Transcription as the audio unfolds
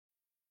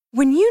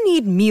When you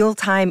need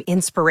mealtime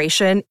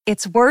inspiration,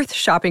 it's worth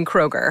shopping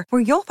Kroger,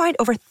 where you'll find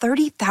over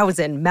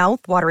 30,000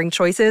 mouth-watering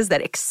choices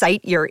that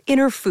excite your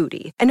inner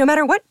foodie. And no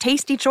matter what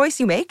tasty choice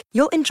you make,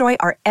 you'll enjoy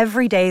our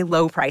everyday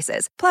low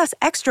prices, plus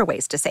extra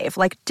ways to save,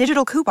 like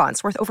digital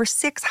coupons worth over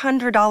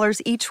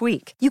 $600 each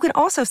week. You can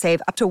also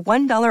save up to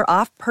 $1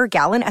 off per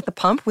gallon at the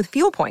pump with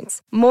fuel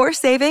points. More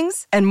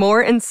savings and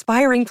more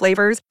inspiring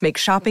flavors make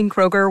shopping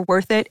Kroger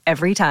worth it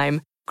every time.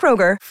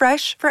 Kroger,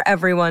 fresh for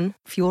everyone.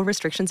 Fuel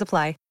restrictions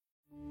apply.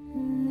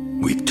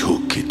 We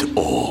took it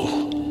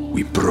all.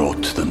 We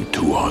brought them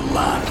to our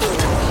land.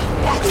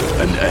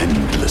 An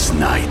endless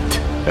night,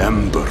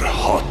 ember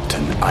hot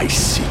and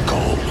icy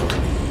cold.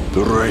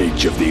 The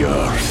rage of the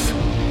earth.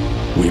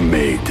 We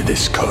made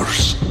this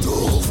curse.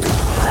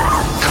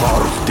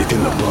 Carved it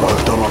in the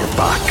blood on our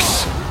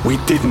backs. We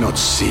did not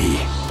see.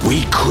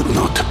 We could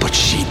not, but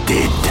she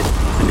did.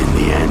 And in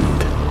the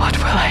end... What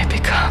will I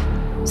become?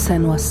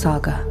 Senua's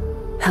Saga.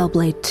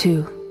 Hellblade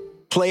 2.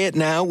 Play it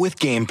now with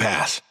Game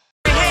Pass.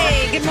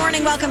 Good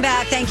morning. Welcome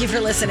back. Thank you for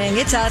listening.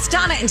 It's us,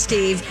 Donna and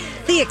Steve,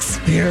 The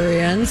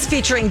Experience,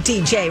 featuring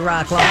DJ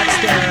Rock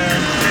Lobster.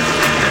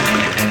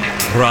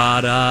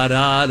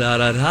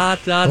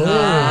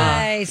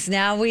 Nice.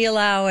 Now we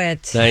allow it.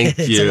 Thank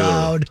you. It's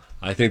allowed.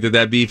 I think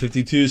that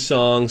B-52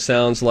 song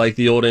sounds like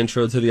the old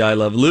intro to the I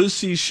Love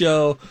Lucy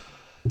show.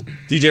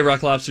 DJ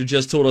Rock Lobster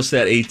just told us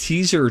that a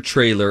teaser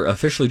trailer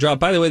officially dropped.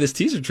 By the way, this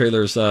teaser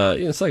trailer is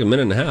it's like a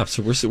minute and a half,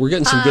 so we're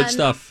getting some good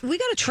stuff. We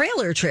got a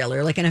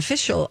trailer, like an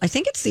official. I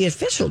think it's the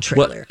official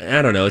trailer. Well,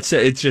 I don't know.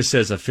 It just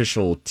says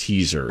official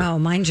teaser. Oh,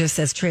 mine just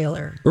says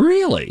trailer.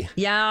 Really?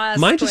 Yeah.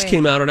 Mine just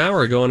came out an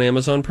hour ago on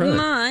Amazon Prime.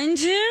 Mine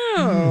too.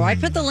 I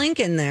put the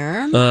link in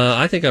there.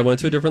 I think I went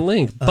to a different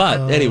link.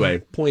 But anyway,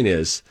 point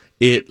is,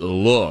 it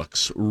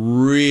looks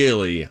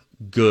really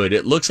good.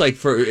 It looks like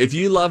if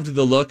you loved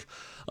the look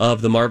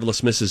of The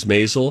Marvelous Mrs.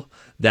 Maisel,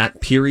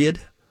 that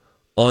period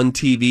on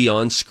TV,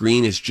 on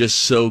screen is just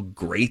so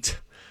great.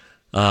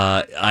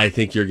 I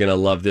think you're going to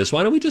love this.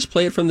 Why don't we just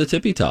play it from the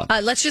tippy top?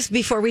 Let's just,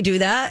 before we do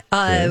that,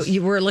 Yes.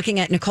 you were looking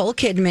at Nicole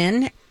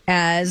Kidman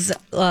as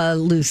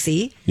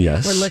Lucy.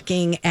 Yes. We're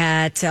looking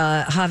at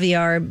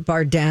Javier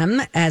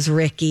Bardem as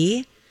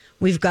Ricky.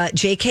 We've got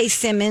J.K.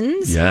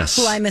 Simmons, yes,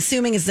 who I'm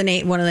assuming is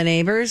one of the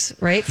neighbors,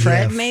 right?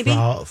 Fred, maybe?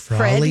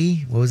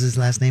 Frawley. What was his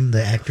last name?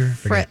 The actor?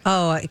 Fred.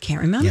 Oh, I can't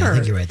remember. Yeah, I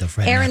think you're right, though.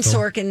 Fred Aaron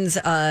Ethel.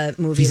 Sorkin's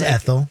movie. He's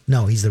Ethel.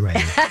 No, he's the writer.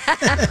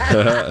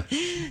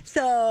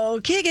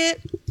 So, kick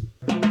it.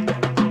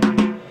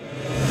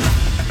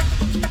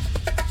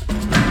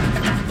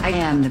 I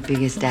am the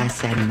biggest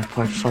asset in the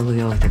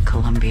portfolio of the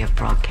Columbia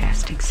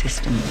Broadcasting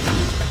System.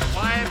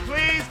 Quiet,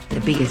 please. The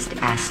biggest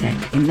asset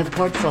in the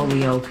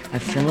portfolio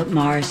of Philip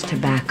Morris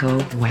Tobacco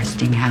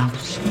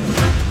Westinghouse.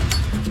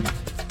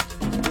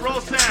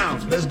 Roll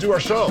sound. Let's do our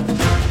show.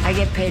 I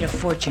get paid a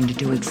fortune to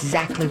do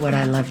exactly what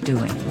I love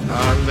doing.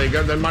 They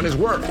got their money's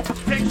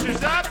worth.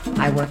 Pictures up.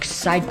 I work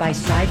side by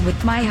side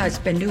with my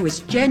husband, who is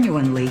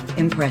genuinely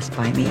impressed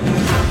by me.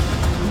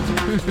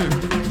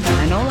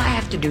 And all I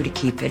have to do to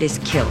keep it is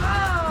kill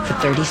for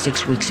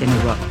 36 weeks in a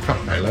row.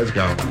 Okay, let's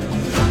go.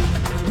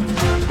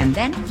 And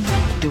then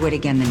do it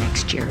again the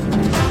next year.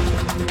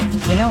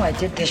 You know, I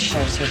did this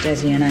show so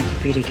Desi and I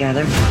could be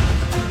together.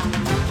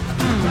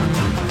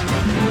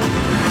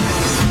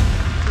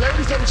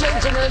 Ladies and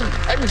gentlemen,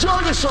 enjoy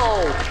the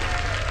show.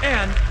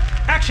 And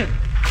action.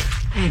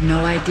 I had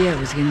no idea it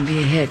was going to be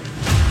a hit.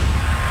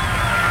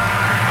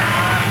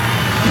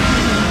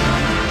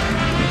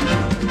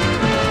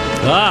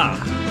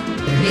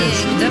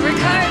 The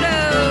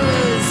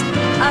Ricardos.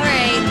 All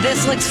right,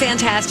 this looks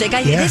fantastic.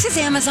 This is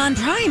Amazon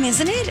Prime,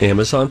 isn't it?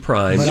 Amazon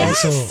Prime. But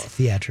also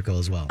theatrical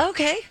as well.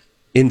 Okay.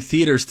 In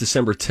theaters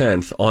December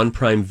 10th, on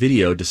Prime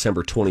Video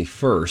December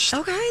 21st.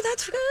 Okay,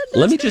 that's good.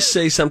 Let me just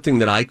say something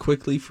that I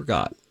quickly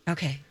forgot.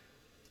 Okay.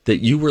 That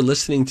you were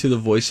listening to the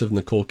voice of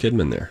Nicole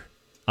Kidman there.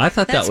 I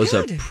thought That's that was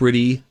good. a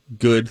pretty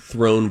good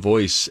thrown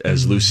voice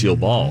as Lucille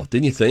Ball.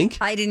 Didn't you think?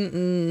 I didn't.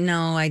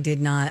 No, I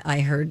did not.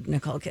 I heard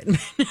Nicole Kidman.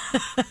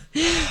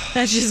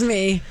 That's just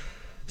me.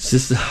 This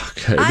is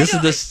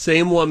the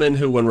same woman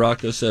who, when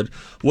Rocco said,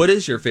 "What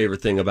is your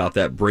favorite thing about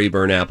that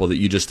Brayburn apple that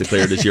you just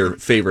declared is your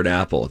favorite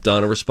apple?"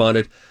 Donna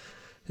responded,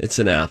 "It's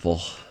an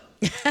apple."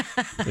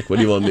 Like, what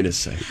do you want me to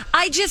say?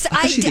 I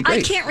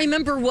can't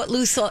remember what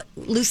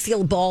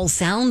Lucille Ball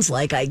sounds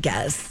like, I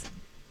guess.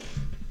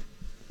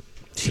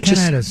 She kind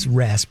of had a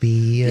raspy...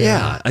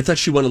 yeah, I thought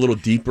she went a little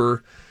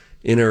deeper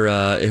in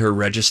her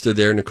register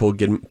there. Nicole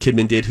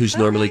Kidman did, who's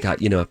normally got,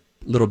 a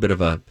little bit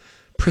of a...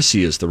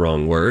 prissy is the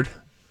wrong word,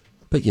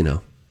 but,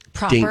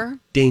 proper.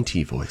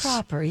 Dainty voice.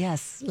 Proper,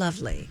 yes.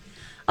 Lovely.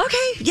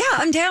 Okay, yeah,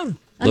 I'm down.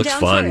 Looks down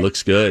fun. for it.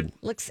 Looks good.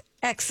 Looks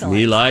excellent.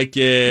 Me like it.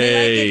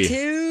 Me like it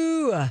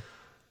too.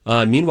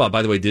 Meanwhile,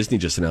 by the way, Disney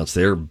just announced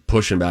they're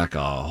pushing back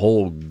a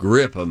whole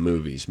grip of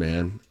movies,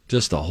 man.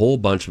 Just a whole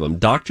bunch of them.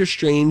 Doctor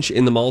Strange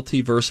in the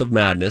Multiverse of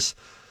Madness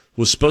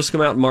was supposed to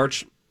come out in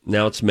March.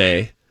 Now it's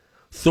May.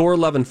 Thor: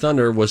 Love and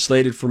Thunder was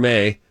slated for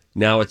May.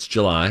 Now it's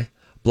July.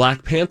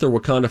 Black Panther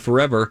Wakanda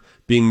Forever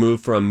being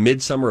moved from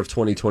midsummer of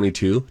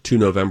 2022 to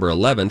November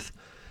 11th.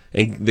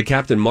 And the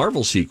Captain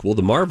Marvel sequel,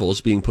 The Marvels,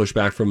 being pushed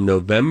back from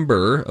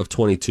November of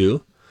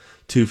 22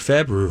 to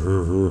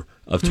February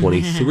of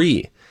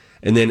 23.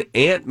 And then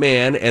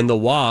Ant-Man and the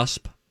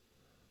Wasp,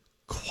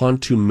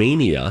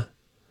 Quantumania,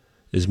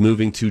 is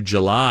moving to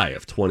July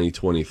of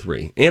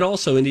 2023. And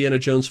also Indiana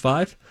Jones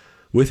 5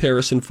 with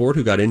Harrison Ford,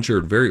 who got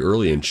injured very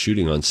early in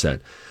shooting on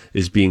set,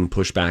 is being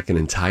pushed back an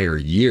entire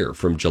year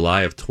from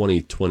July of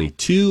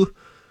 2022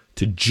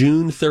 to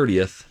June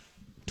 30th,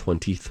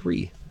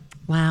 23.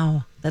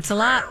 Wow. That's a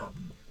lot.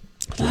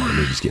 A lot of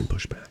movies getting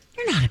pushed back.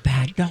 You're not a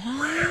bad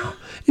guy.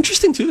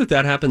 Interesting, too,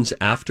 that happens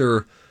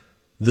after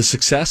the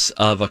success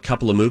of a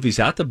couple of movies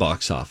at the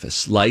box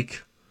office,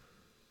 like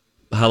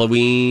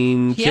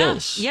Halloween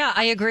Kills. Yeah,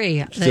 I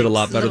agree. Did a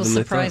lot better than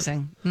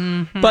surprising.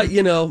 They thought.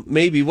 But,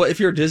 maybe, if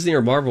you're Disney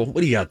or Marvel,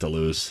 what do you got to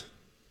lose?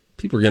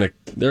 People are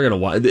they're gonna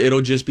watch.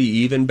 It'll just be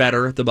even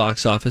better at the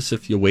box office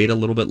if you wait a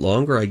little bit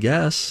longer, I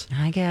guess.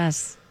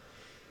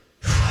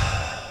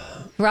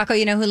 Rocco,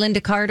 you know who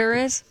Linda Carter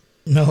is?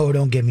 No,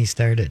 don't get me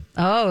started.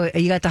 Oh,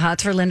 you got the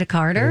hots for Linda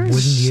Carter?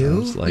 Wouldn't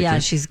you? Yeah,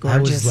 she's gorgeous.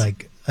 I was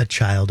like a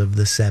child of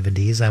the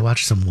 70s. I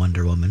watched some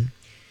Wonder Woman.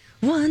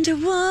 Wonder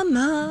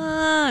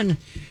Woman.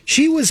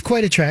 She was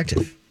quite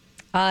attractive.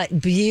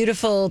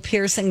 Beautiful,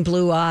 piercing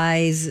blue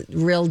eyes,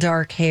 real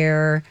dark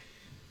hair.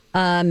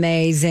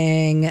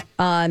 Amazing.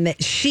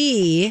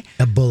 She...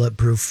 A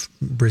bulletproof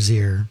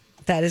brassiere.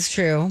 That is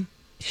true.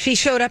 She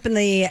showed up in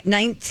the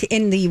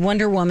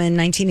Wonder Woman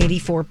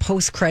 1984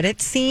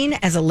 post-credits scene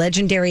as a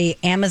legendary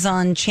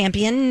Amazon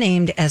champion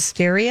named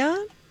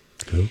Asteria.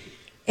 Cool.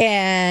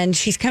 And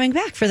she's coming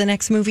back for the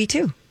next movie,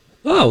 too.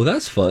 Oh,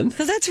 that's fun.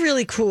 So that's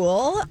really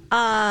cool.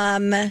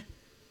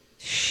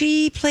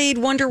 She played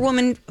Wonder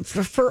Woman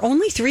for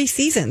only 3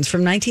 seasons,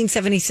 from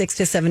 1976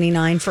 to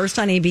 79, first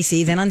on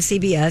ABC, then on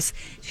CBS.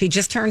 She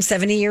just turned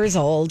 70 years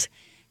old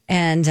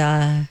and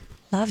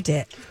loved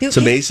it. It's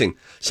amazing.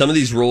 Some of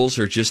these roles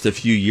are just a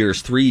few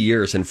years, 3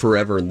 years, and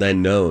forever and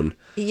then known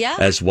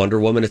as Wonder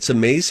Woman. It's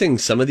amazing,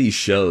 some of these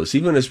shows,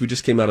 even as we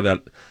just came out of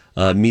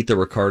that Meet the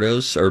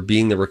Ricardos, or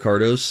Being the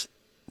Ricardos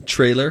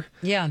trailer.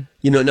 Yeah.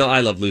 No,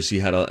 I Love Lucy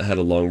had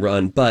a long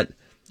run, but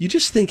you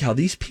just think how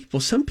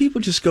some people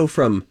just go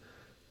from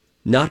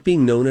not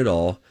being known at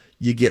all.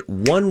 You get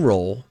one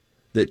role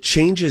that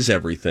changes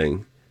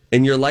everything,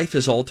 and your life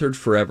is altered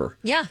forever.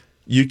 Yeah.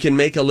 You can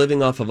make a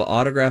living off of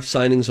autograph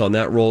signings on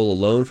that role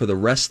alone for the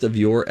rest of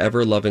your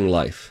ever-loving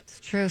life. It's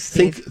true,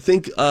 Steve.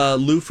 Think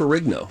Lou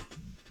Ferrigno,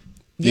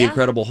 The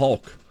Incredible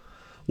Hulk.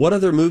 What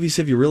other movies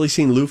have you really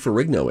seen Lou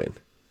Ferrigno in?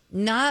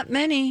 Not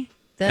many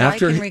that I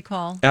can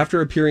recall. After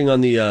appearing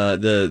on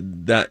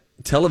that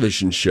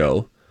television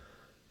show,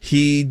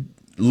 he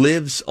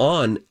lives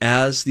on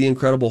as the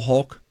Incredible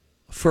Hulk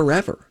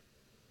forever.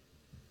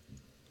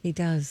 He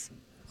does.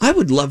 I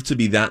would love to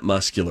be that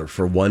muscular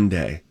for one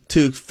day,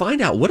 to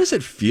find out what does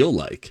it feel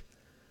like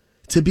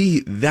to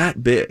be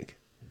that big,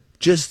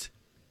 just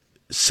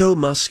so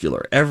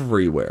muscular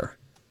everywhere,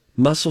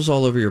 muscles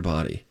all over your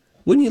body.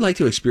 Wouldn't you like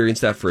to experience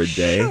that for a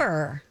day?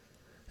 Sure.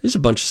 There's a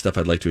bunch of stuff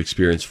I'd like to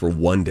experience for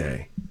one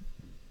day.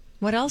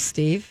 What else,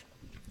 Steve?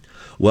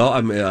 Well,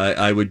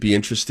 I would be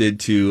interested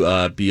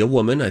to be a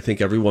woman. I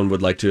think everyone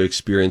would like to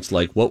experience,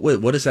 like,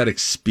 what is that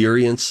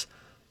experience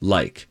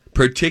like?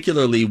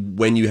 Particularly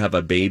when you have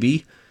a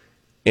baby.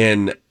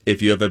 And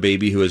if you have a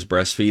baby who is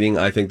breastfeeding,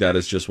 I think that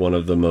is just one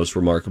of the most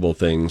remarkable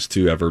things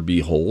to ever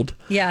behold.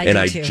 Yeah,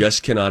 I do too.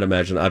 Just cannot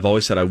imagine. I've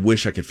always said I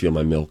wish I could feel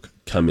my milk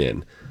come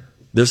in.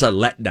 There's a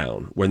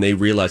letdown when they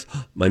realize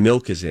my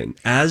milk is in.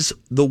 As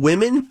the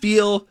women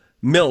feel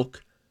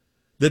milk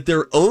that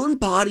their own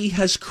body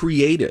has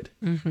created,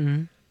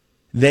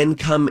 then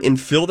come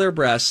and fill their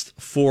breast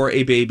for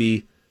a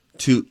baby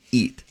to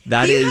eat.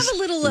 That is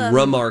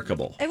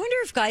remarkable. I wonder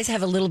if guys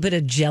have a little bit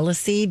of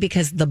jealousy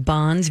because the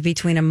bond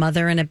between a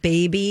mother and a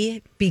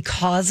baby,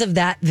 because of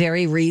that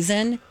very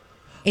reason,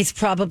 is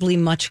probably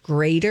much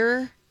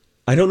greater.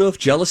 I don't know if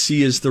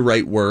jealousy is the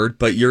right word,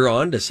 but you're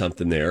onto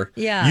something there.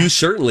 Yeah. You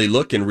certainly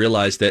look and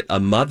realize that a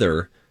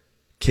mother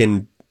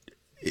who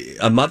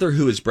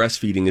is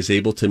breastfeeding is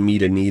able to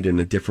meet a need in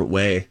a different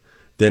way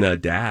than a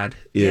dad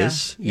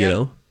is, you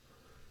know.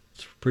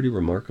 It's pretty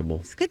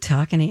remarkable. It's good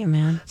talking to you,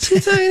 man. It's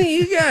good talking to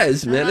you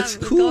guys, man. It's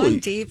cool. Going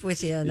deep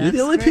with you. You're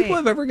the only people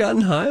I've ever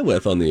gotten high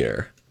with on the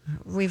air.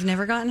 We've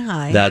never gotten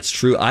high. That's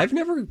true. I've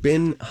never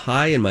been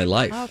high in my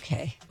life.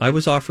 Okay. I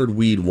was offered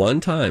weed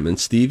one time, and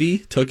Stevie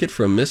took it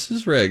from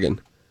Mrs. Reagan.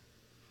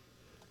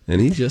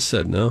 And he just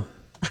said no.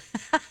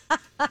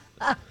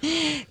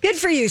 Good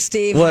for you,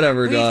 Steve.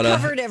 Whatever, Donna. We've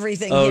covered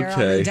everything here on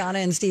the Donna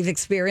and Steve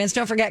Experience.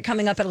 Don't forget,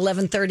 coming up at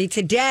 11:30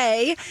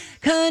 today,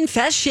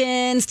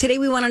 confessions. Today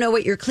we want to know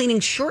what your cleaning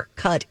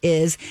shortcut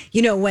is.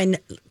 You know, when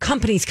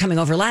companies coming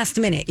over last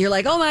minute, you're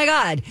like, oh my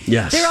God,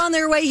 yes, they're on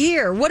their way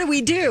here. What do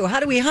we do? How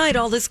do we hide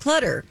all this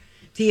clutter?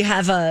 Do you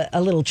have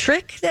a little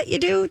trick that you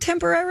do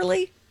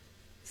temporarily?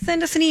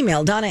 Send us an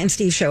email, Donna and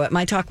Steve Show at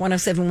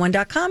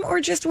mytalk1071.com,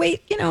 or just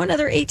wait,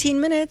 another 18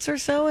 minutes or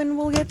so and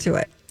we'll get to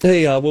it.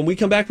 Hey, when we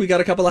come back, we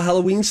got a couple of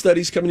Halloween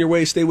studies coming your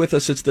way. Stay with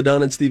us. It's the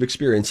Don and Steve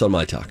Experience on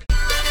My Talk.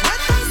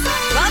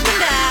 Welcome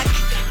back.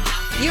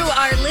 You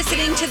are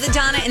listening to the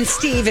Donna and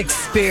Steve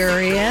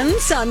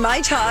Experience on My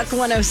Talk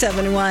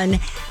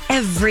 107.1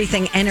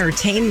 Everything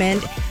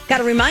Entertainment. Got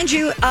to remind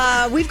you,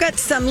 we've got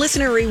some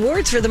listener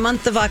rewards for the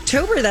month of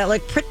October that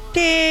look pretty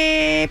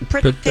good.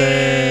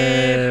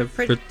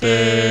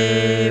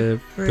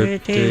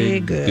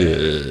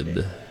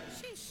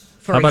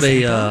 How about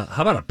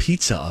a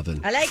pizza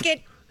oven? I like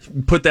it.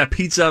 Put that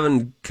pizza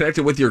oven, connect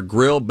it with your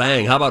grill,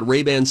 bang. How about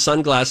Ray-Ban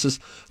sunglasses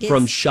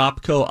from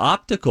Shopko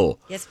Optical?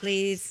 Yes,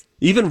 please.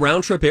 Even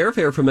round-trip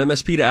airfare from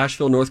MSP to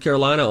Asheville, North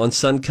Carolina on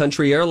Sun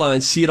Country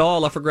Airlines. See it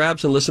all up for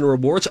grabs and listen to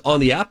rewards on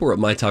the app or at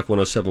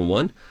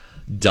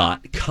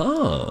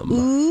mytalk1071.com.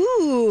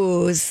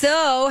 Ooh,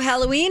 so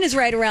Halloween is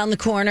right around the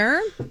corner.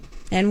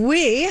 And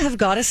we have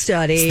got a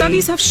study.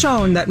 Studies have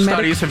shown that the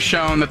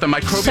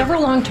microbial...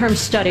 Several long-term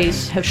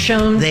studies have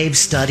shown... They've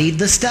studied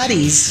the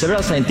studies.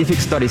 Several scientific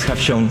studies have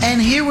shown... And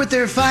here with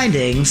their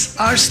findings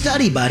are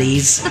study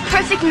buddies. The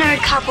perfect nerd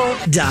couple.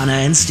 Donna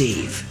and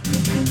Steve.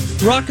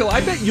 Rocco,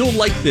 I bet you'll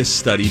like this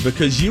study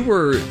because you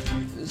were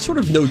sort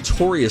of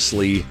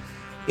notoriously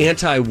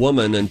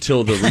anti-woman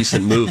until the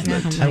recent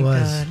movement. I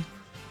was. God.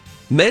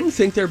 Men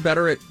think they're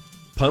better at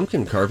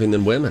pumpkin carving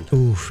than women.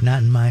 Oof,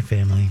 not in my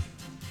family.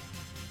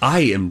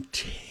 I am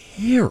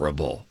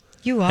terrible.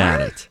 You are?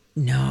 At it.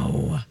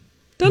 No.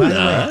 By the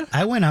way,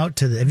 I went out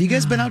to the... Have you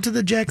guys been out to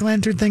the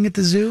jack-o'-lantern thing at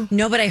the zoo?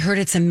 No, but I heard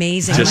it's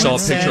amazing. Just saw a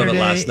picture of it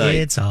last night.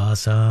 It's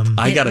awesome.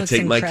 I got to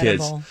take my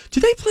kids.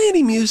 Do they play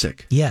any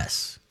music?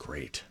 Yes.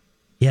 Great.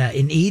 Yeah,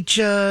 in each...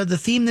 the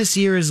theme this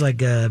year is like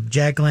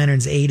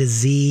jack-o'-lanterns A to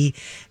Z.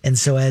 And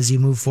so as you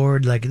move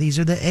forward, like, these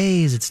are the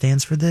A's, it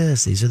stands for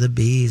this. These are the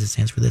B's, it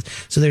stands for this.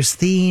 So there's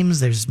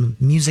themes, there's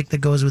music that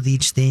goes with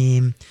each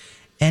theme.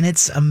 And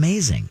it's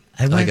amazing.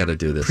 I got to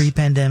do this.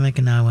 Pre-pandemic,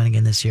 and now I went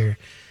again this year.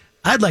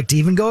 I'd like to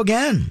even go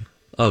again.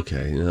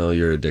 Okay,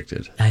 you're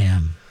addicted. I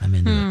am. I'm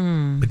into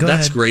it. But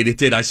That's great. It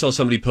did. I saw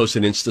somebody post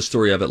an Insta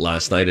story of it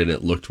last night, and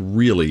it looked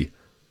really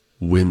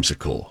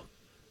whimsical.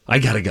 I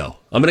got to go.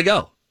 I'm going to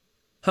go.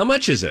 How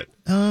much is it?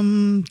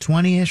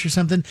 20-ish or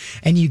something.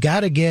 And you got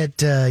to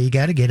get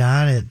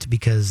on it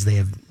because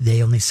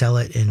they only sell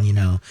it, and you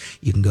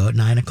can go at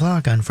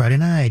 9:00 on Friday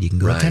night. You can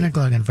go at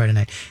 10:00 on Friday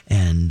night,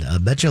 and I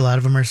bet you a lot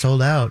of them are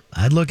sold out.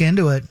 I'd look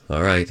into it.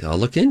 All right, I'll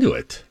look into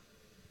it.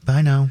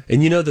 Bye now.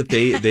 And you know that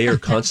they are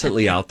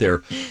constantly out there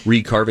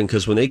recarving,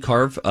 because when they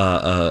carve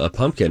a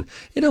pumpkin,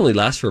 it only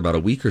lasts for about a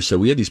week or so.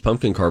 We have these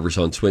pumpkin carvers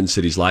on Twin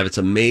Cities Live. It's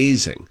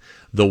amazing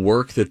the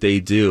work that they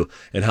do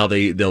and how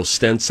they'll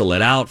stencil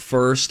it out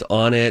first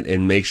on it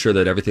and make sure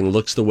that everything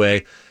looks the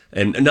way,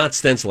 and not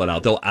stencil it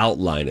out. They'll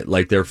outline it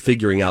like they're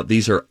figuring out.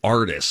 These are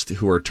artists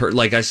who are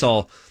like I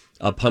saw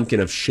a pumpkin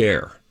of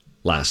Cher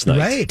last night.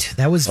 Right.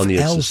 That was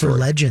L for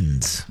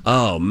Legends.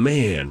 Oh,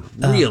 man.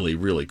 Really,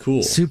 really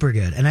cool. Super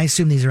good. And I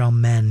assume these are all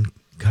men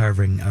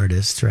carving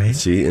artists, right?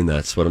 See, and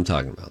that's what I'm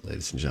talking about,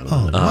 ladies and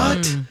gentlemen. Oh,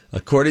 what?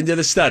 According to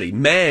the study,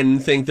 men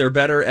think they're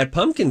better at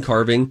pumpkin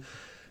carving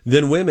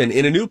than women.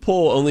 In a new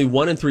poll, only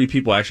 1 in 3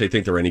 people actually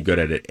think they're any good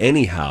at it.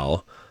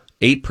 Anyhow,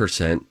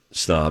 8%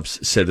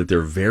 snobs said that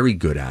they're very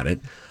good at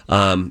it.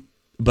 But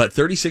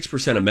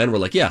 36% of men were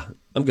like, yeah,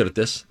 I'm good at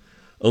this.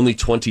 Only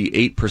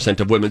 28%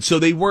 of women. So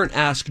they weren't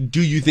asked,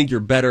 do you think you're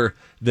better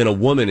than a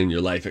woman in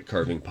your life at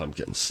carving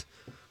pumpkins?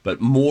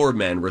 But more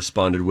men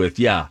responded with,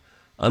 yeah,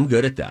 I'm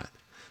good at that.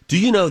 Do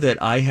you know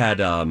that I had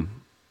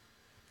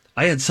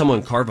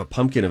someone carve a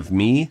pumpkin of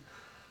me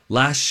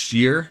last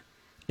year,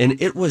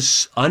 and it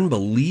was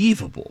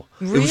unbelievable.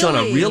 Really? It was on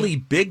a really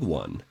big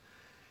one.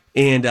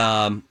 And,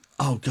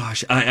 oh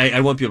gosh, I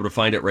won't be able to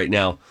find it right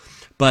now.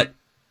 But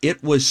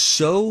it was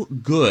so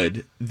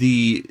good,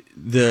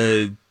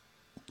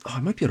 I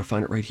might be able to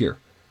find it right here.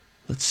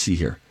 Let's see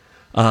here.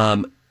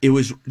 It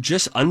was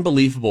just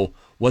unbelievable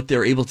what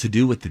they're able to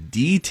do with the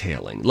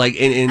detailing. Like,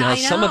 and how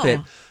some of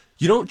it,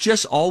 you don't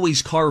just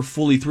always carve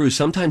fully through.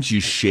 Sometimes you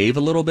shave a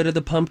little bit of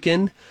the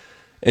pumpkin,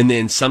 and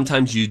then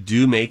sometimes you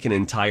do make an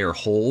entire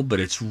hole,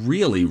 but it's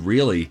really,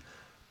 really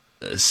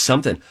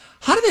something.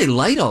 How do they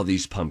light all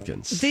these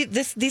pumpkins?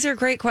 These are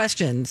great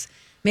questions.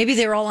 Maybe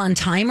they're all on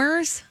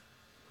timers?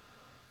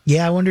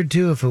 Yeah, I wondered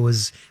too if it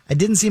was, it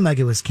didn't seem like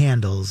it was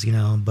candles,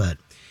 but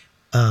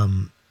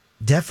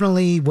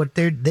definitely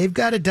they've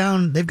got it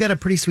down. They've got a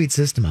pretty sweet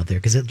system out there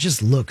because it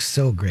just looks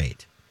so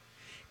great.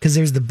 Because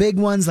there's the big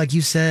ones, like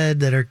you said,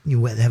 that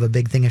have a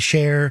big thing of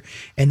Cher,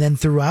 and then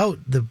throughout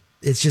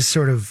it's just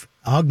sort of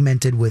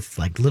augmented with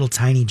like little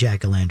tiny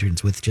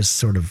jack-o'-lanterns with just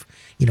sort of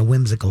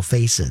whimsical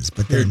faces.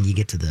 But then you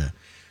get to the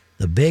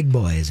big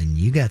boys, and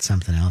you got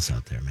something else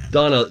out there, man.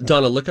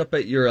 Donna, look up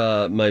at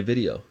your my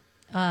video.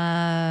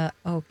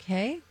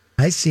 Okay.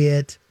 I see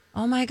it.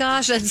 Oh my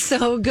gosh, that's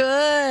so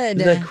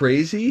good. Isn't that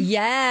crazy?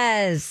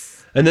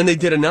 Yes. And then they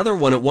did another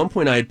one. At one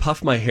point, I had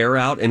puffed my hair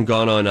out and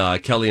gone on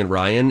Kelly and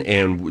Ryan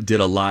and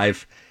did a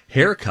live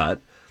haircut.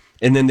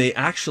 And then they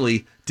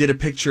actually did a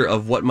picture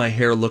of what my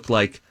hair looked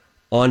like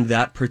on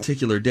that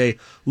particular day.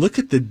 Look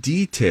at the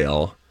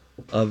detail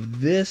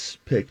of this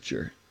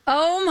picture.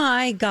 Oh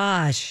my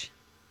gosh.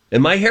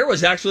 And my hair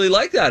was actually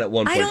like that at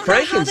one point. I don't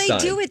know how they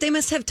do it. They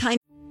must have time.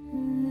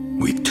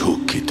 We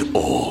took it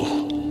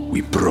all.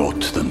 We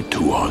brought them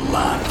to our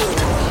land.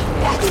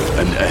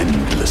 An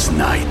endless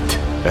night,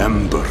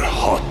 ember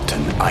hot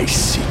and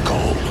icy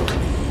cold.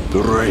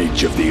 The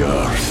rage of the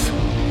earth.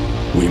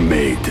 We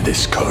made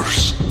this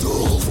curse.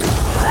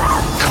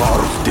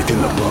 Carved it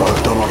in the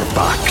blood on our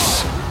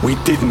backs. We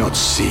did not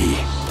see.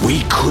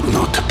 We could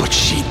not, but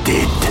she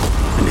did.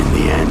 And in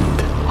the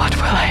end, what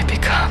will I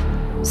become?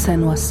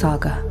 Senua's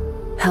Saga.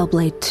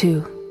 Hellblade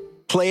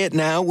 2. Play it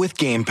now with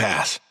Game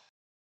Pass.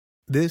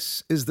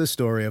 This is the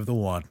story of the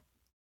one.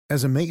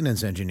 As a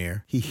maintenance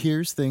engineer, he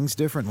hears things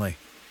differently.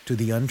 To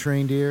the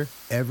untrained ear,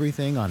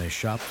 everything on his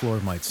shop floor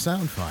might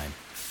sound fine,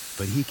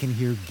 but he can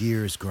hear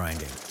gears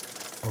grinding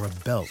or a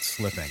belt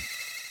slipping.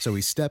 So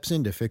he steps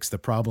in to fix the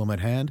problem at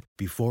hand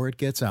before it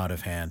gets out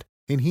of hand.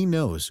 And he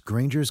knows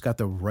Grainger's got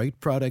the right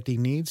product he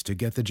needs to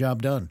get the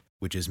job done,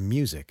 which is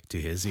music to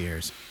his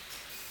ears.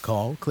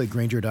 Call, click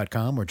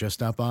Grainger.com, or just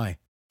stop by.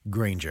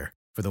 Grainger,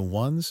 for the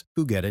ones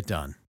who get it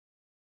done.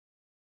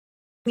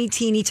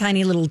 Teeny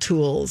tiny little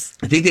tools.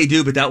 I think they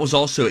do, but that was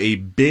also a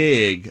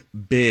big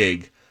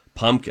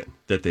pumpkin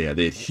that they had.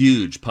 They had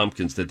huge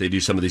pumpkins that they do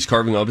some of these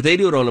carving on, but they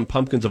do it on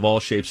pumpkins of all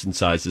shapes and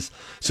sizes.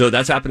 So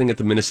that's happening at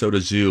the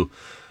Minnesota Zoo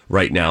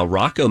right now.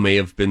 Rocco may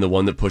have been the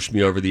one that pushed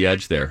me over the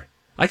edge there.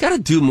 I got to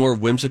do more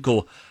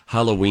whimsical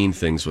Halloween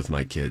things with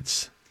my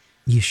kids.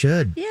 You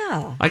should.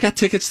 Yeah. I got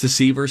tickets to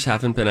Seavers.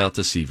 Haven't been out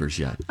to Seavers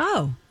yet.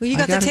 Oh, well, you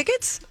got the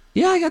tickets?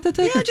 Yeah, I got the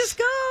tickets. Yeah, just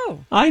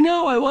go. I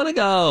know. I want to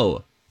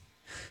go.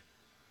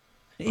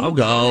 I'll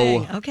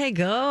go. Okay,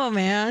 go,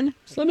 man.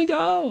 Just let me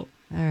go.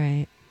 All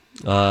right.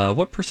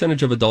 What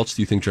percentage of adults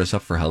do you think dress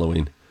up for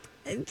Halloween?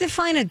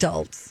 Define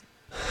adults.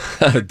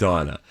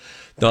 Donna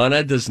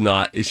does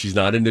not. She's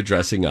not into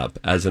dressing up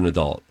as an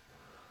adult.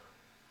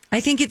 I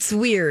think it's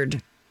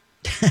weird.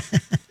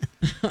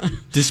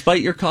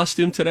 Despite your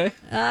costume today?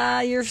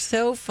 You're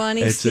so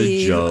funny, it's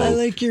Steve. A joke. I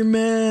like your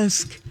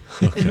mask.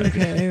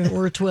 Okay,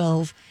 we're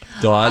 12.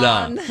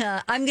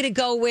 Donna. I'm going to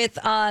go with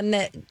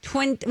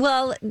 20.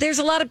 Well, there's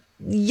a lot of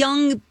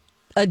young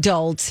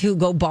adults who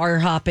go bar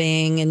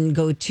hopping and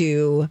go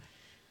to,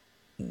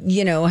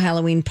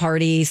 Halloween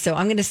parties. So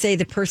I'm going to say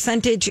the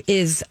percentage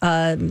is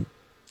 28%.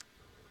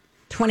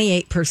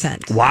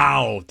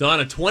 Wow,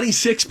 Donna,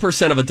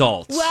 26% of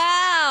adults.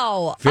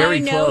 Wow. Very I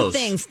know close.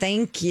 things.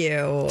 Thank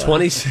you.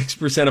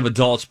 26% of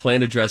adults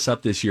plan to dress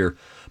up this year.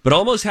 But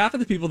almost half of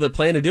the people that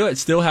plan to do it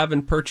still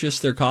haven't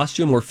purchased their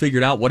costume or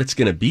figured out what it's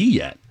going to be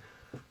yet.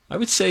 I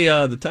would say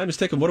the time is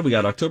ticking. What do we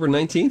got, October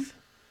 19th?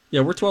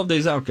 Yeah, we're 12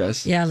 days out,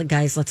 guys. Yeah,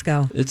 guys, let's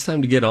go. It's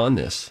time to get on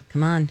this.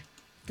 Come on.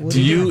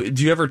 Do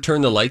you ever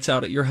turn the lights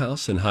out at your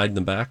house and hide in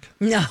the back?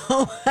 No,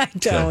 I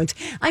don't.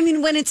 Okay. I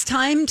mean, when it's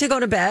time to go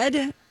to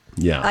bed,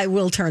 I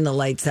will turn the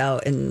lights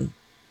out and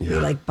be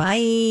like,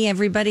 bye,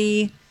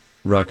 everybody.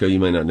 Rocco, you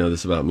might not know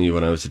this about me.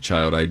 When I was a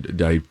child, I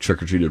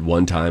trick-or-treated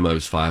one time. I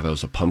was 5. I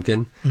was a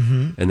pumpkin.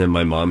 Mm-hmm. And then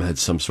my mom had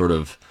some sort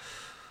of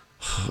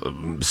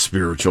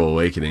spiritual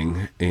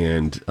awakening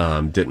and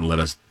didn't let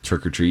us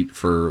trick-or-treat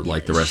for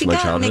like the rest of my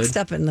childhood. She got mixed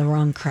up in the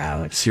wrong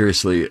crowd.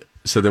 Seriously.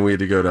 So then we had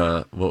to go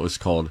to what was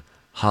called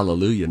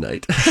Hallelujah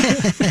Night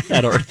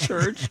at our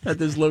church, at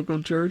this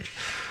local church.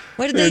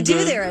 What did they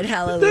do there at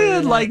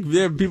Hallelujah? They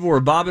had people were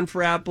bobbing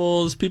for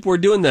apples. People were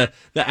doing the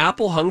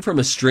apple hung from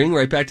a string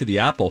right back to the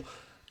apple.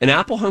 An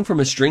apple hung from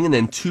a string, and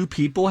then 2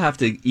 people have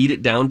to eat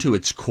it down to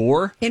its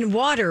core. In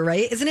water,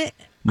 right? Isn't it?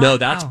 No,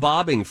 that's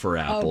bobbing for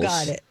apples. Oh,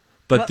 got it.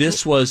 But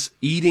this was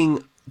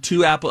eating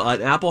an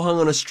apple hung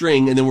on a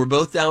string, and then we're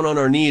both down on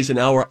our knees, and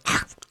now we're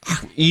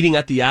eating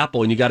at the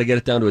apple, and you got to get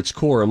it down to its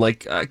core. I'm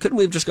like, couldn't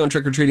we have just gone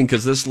trick-or-treating?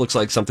 Because this looks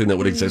like something that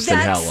would exist in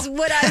hell. That's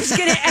what I was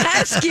going to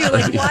ask you.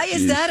 Like, why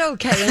is that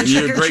okay? And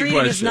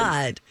trick-or-treating is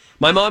not.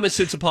 My mom has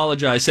since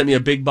apologized, sent me a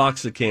big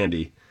box of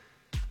candy.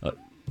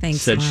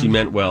 Thanks, said Mom. she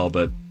meant well,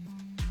 but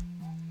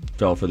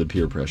fell for the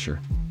peer pressure.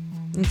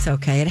 It's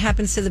okay. It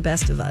happens to the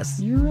best of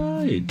us. You're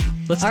right.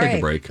 Let's take a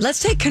break.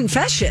 Let's take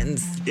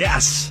confessions.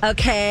 Yes.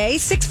 Okay.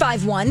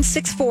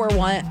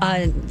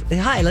 651-641.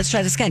 Hi, let's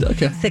try this again.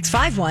 Okay.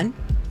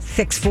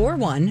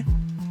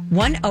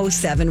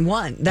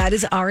 651-641-1071. That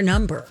is our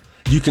number.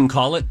 You can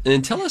call it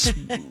and tell us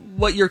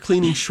what your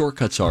cleaning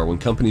shortcuts are when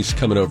company's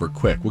coming over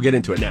quick. We'll get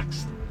into it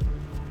next.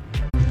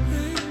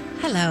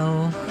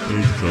 Hello.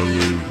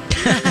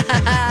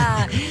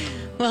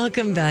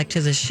 Welcome back to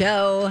the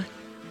show.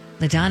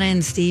 The Donna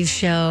and Steve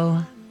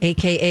Show,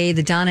 a.k.a.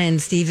 the Donna and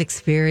Steve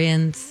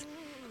Experience,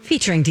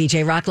 featuring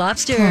DJ Rock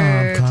Lobster.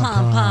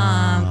 Clomp,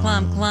 clomp,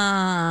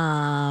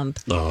 clomp,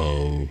 clomp.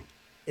 Oh.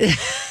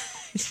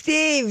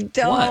 Steve,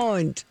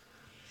 don't.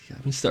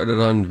 Got me started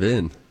on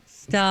Vin.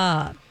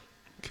 Stop.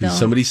 Because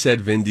somebody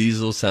said Vin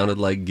Diesel sounded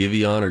like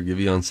Giveon, or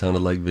Giveon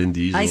sounded like Vin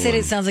Diesel. I said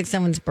it sounds like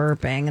someone's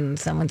burping, and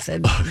someone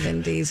said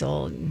Vin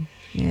Diesel. And,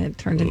 it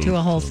turned into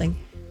a whole thing.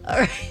 All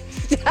right.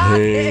 Stop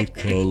it.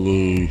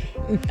 Colleen.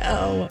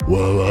 No.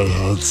 Well, I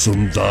had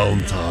some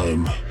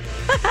downtime.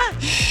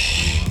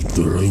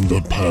 During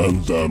the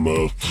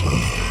pandemic.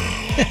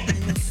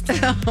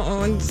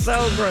 Oh, it's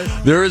so gross.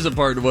 There is a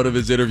part in one of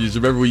his interviews.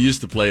 Remember, we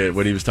used to play it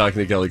when he was talking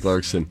to Kelly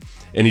Clarkson,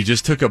 and he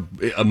just took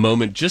a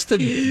moment just to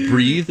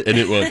breathe, and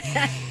it went.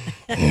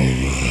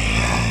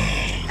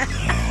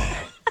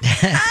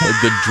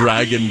 Like the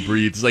dragon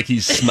breathes, like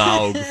he's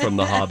Smaug from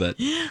The Hobbit.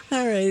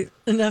 All right,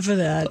 enough of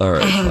that. All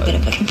right, I have a bit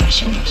of a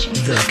confession.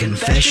 The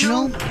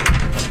confessional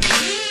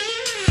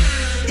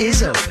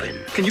is open.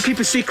 Can you keep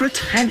a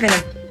secret? I've been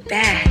a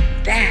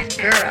bad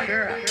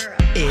girl.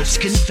 It's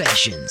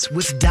Confessions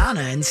with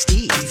Donna and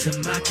Steve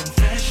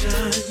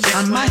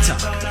on My Talk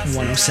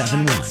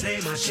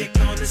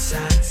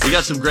 107.1. We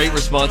got some great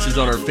responses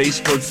on our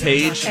Facebook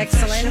page.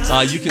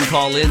 Excellent. You can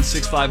call in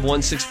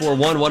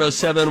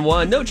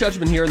 651-641-1071. No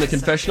judgment here in the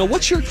confessional.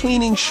 What's your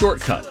cleaning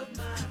shortcut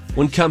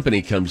when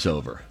company comes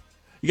over?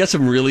 You got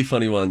some really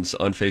funny ones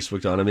on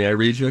Facebook, Donna. May I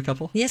read you a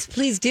couple? Yes,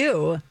 please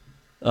do.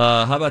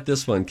 How about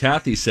this one?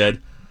 Kathy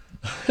said,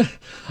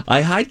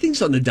 I hide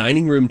things on the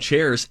dining room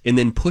chairs and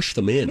then push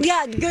them in.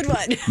 Yeah, good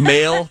one.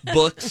 Mail,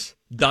 books,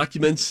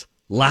 documents,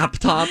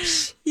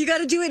 laptops. You got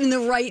to do it in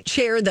the right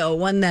chair, though.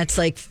 One that's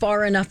like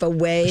far enough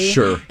away.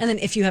 Sure. And then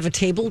if you have a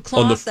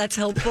tablecloth, that's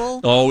helpful.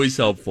 Always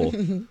helpful.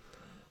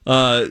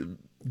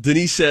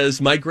 Denise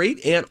says, my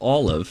great Aunt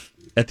Olive,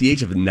 at the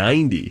age of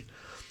 90,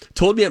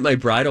 told me at my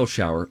bridal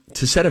shower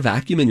to set a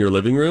vacuum in your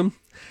living room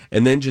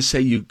and then just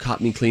say you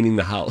caught me cleaning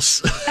the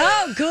house.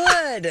 Oh,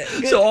 good.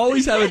 So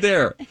always have it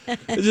there.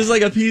 It's just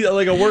like a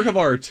work of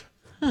art.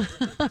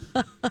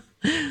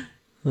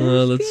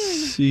 Let's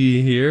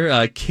see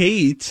here.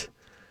 Kate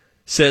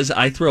says,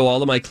 I throw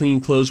all of my clean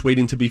clothes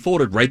waiting to be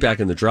folded right back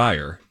in the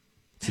dryer.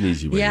 It's an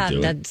easy way to do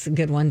it. Yeah, that's a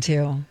good one,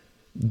 too.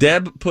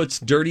 Deb puts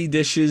dirty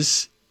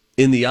dishes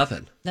in the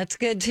oven. That's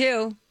good,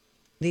 too.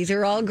 These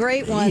are all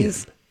great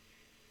ones.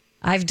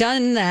 I've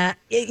done that.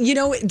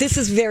 This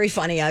is very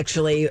funny,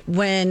 actually.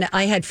 When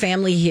I had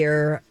family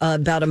here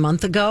about a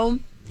month ago,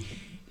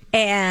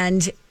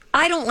 and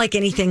I don't like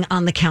anything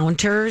on the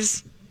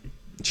counters.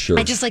 Sure.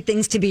 I just like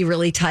things to be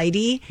really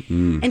tidy.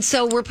 And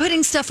so we're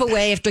putting stuff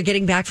away after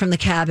getting back from the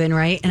cabin,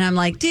 right? And I'm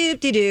like,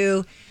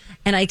 do.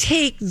 And I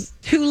take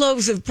 2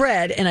 loaves of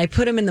bread and I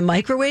put them in the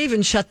microwave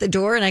and shut the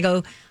door. And I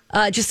go,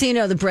 just so you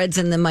know, the bread's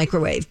in the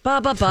microwave.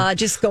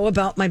 Just go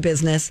about my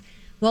business.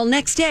 Well,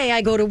 next day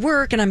I go to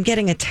work and I'm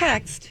getting a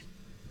text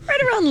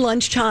right around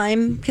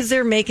lunchtime because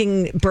they're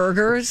making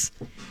burgers.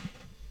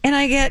 And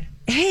I get,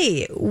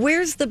 hey,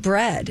 where's the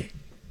bread?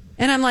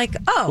 And I'm like,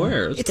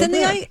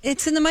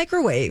 it's in the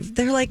microwave.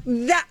 They're like,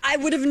 that I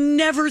would have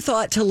never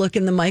thought to look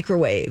in the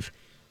microwave.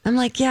 I'm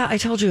like, yeah, I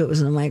told you it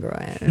was in the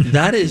microwave.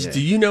 That is,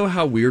 do you know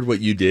how weird what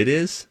you did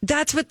is?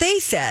 That's what they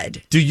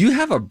said. Do you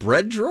have a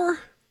bread drawer?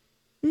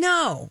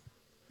 No.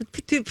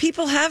 Do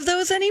people have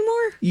those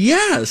anymore?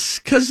 Yes,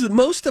 because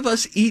most of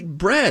us eat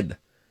bread.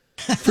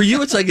 For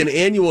you, it's like an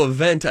annual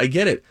event. I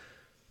get it.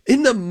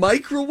 In the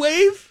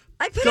microwave?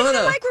 I put it in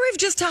the microwave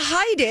just to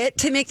hide it,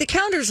 to make the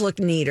counters look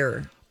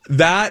neater.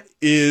 That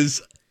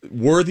is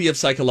worthy of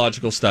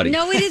psychological study.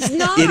 No, it is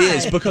not. It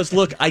is, because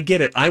look, I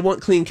get it. I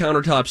want clean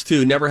countertops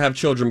too. Never have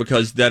children,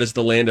 because that is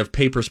the land of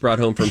papers brought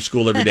home from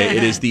school every day.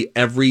 It is the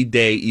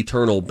everyday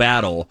eternal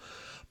battle.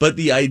 But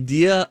the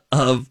idea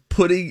of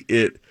putting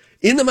it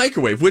in the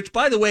microwave, which,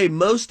 by the way,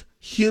 most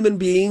human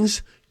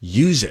beings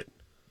use it.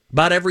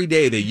 About every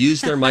day they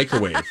use their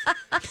microwave.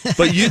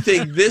 But you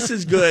think this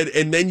is good,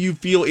 and then you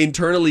feel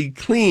internally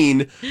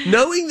clean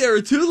knowing there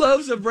are 2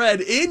 loaves of bread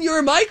in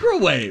your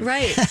microwave.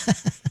 Right.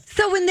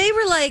 So when they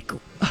were like,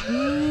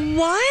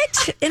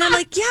 what? And I'm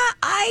like, yeah,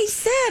 I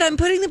said I'm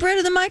putting the bread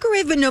in the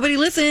microwave, but nobody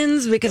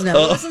listens, because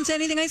nobody listens to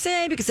anything I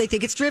say because they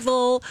think it's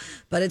drivel,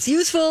 but it's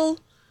useful.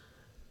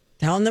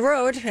 Down the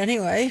road,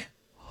 anyway.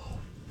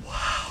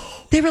 Wow.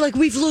 They were like,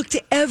 we've looked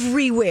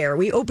everywhere.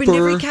 We opened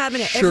every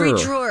cabinet, every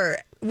drawer.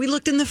 We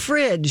looked in the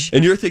fridge.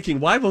 And you're thinking,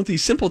 why won't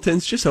these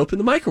simpletons just open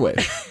the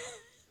microwave?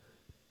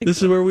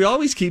 This is where we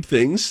always keep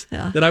things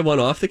that I want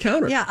off the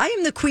counter. Yeah, I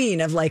am the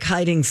queen of like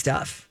hiding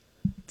stuff.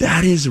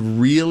 That is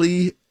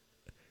really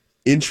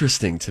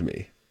interesting to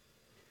me.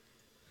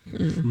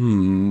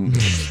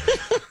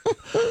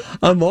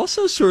 I'm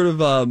also sort of,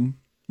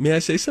 may I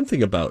say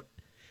something about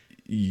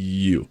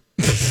you?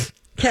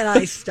 Can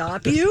I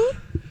stop you?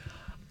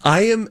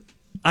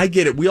 I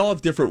get it. We all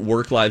have different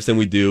work lives than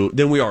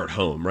we are at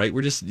home, right?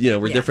 We're just,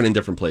 we're different in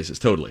different places.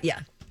 Totally. Yeah.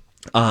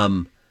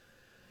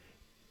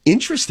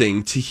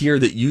 Interesting to hear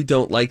that you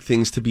don't like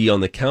things to be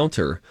on the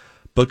counter,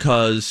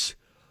 because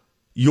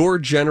your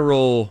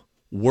general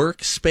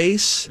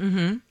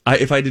workspace,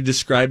 if I had to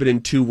describe it in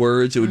 2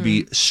 words, it would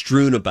be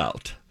strewn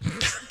about.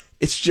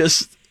 It's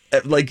just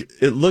like,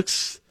 it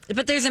looks...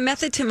 But there's a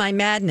method to my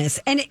madness,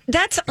 and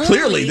that's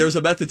clearly there's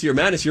a method to your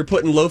madness. You're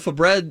putting a loaf of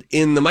bread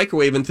in the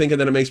microwave and thinking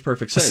that it makes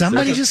perfect sense.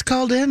 Somebody just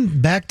called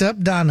in, backed up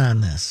Donna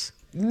on this.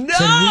 No!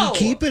 So we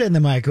keep it in the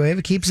microwave.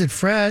 It keeps it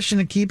fresh and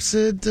it keeps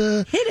it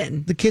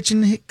hidden. The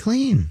kitchen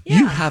clean. Yeah.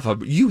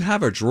 You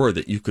have a drawer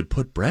that you could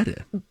put bread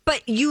in.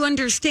 But you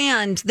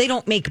understand they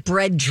don't make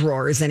bread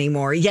drawers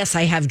anymore. Yes,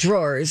 I have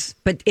drawers,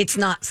 but it's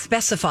not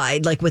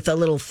specified like with a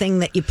little thing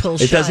that you pull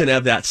shut. It doesn't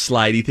have that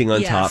slidey thing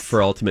on Yes. top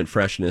for ultimate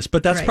freshness.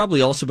 But that's Right.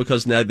 probably also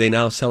because now they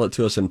sell it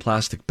to us in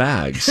plastic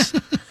bags.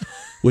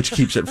 Which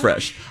keeps it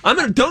fresh.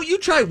 Don't you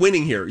try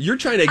winning here. You're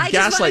trying to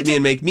gaslight me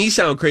and make me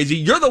sound crazy.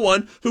 You're the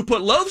one who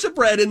put loaves of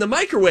bread in the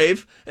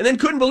microwave and then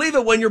couldn't believe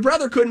it when your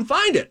brother couldn't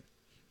find it.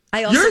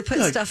 I also put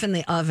stuff in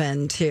the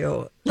oven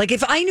too. Like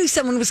if I knew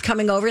someone was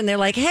coming over and they're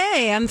like,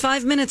 "Hey, I'm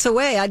 5 minutes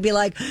away," I'd be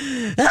like,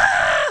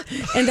 "Ah!"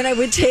 And then I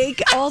would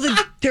take all the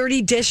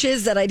dirty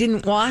dishes that I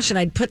didn't wash and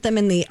I'd put them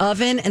in the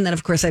oven. And then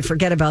of course I'd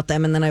forget about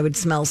them. And then I would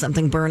smell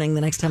something burning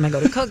the next time I go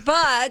to cook.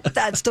 But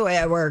that's the way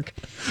I work.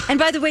 And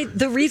by the way,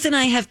 the reason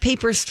I have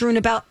paper strewn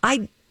about,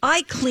 I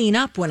clean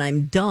up when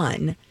I'm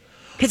done.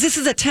 Because this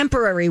is a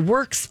temporary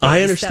workspace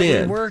I understand.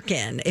 that we work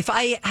in. If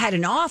I had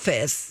an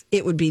office,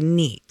 it would be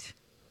neat.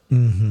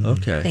 Mm-hmm.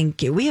 Okay.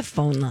 Thank you. We have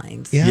phone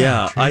lines.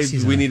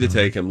 We need to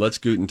take him. Let's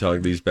Guten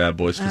Tag these bad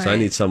boys because I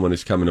need someone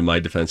who's coming to my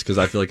defense because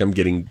I feel like I'm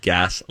getting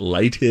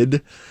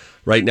gaslighted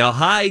right now.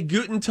 Hi,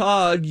 Guten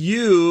Tag.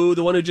 You,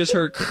 the one who just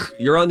heard,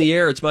 you're on the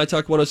air. It's My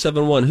Talk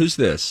 107.1. Who's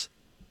this?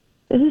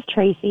 This is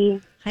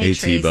Tracy. Hi, Hey,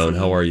 Tracy. T-Bone.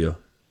 How are you?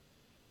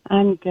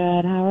 I'm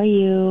good. How are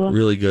you?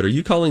 Really good. Are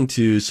you calling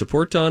to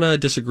support Donna,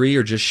 disagree,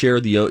 or just share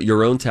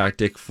your own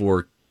tactic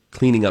for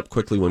cleaning up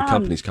quickly when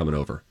company's coming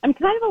over? I'm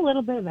kind of a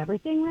little bit of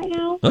everything right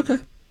now. Okay.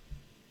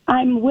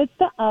 I'm with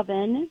the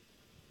oven,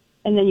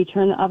 and then you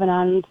turn the oven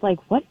on, and it's like,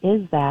 what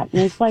is that?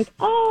 And it's like,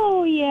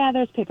 oh, yeah,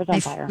 there's papers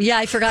on fire. Yeah,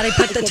 I forgot I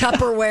put the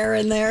Tupperware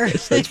in there.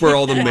 That's where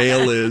all the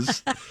mail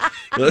is.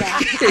 Yeah,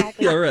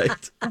 exactly. All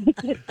right. I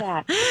get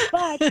that.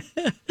 But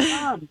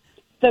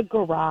the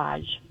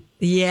garage.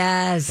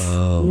 Yes.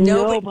 Oh.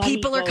 No, but Nobody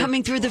people are goes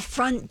coming through the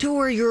front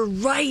door. You're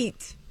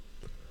right.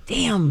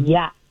 Damn.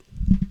 Yeah.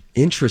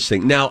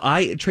 Interesting. Now,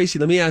 Tracy,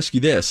 let me ask you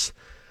this.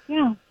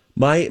 Yeah.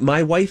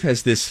 My wife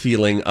has this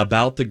feeling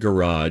about the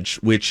garage,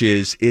 which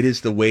is it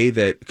is the way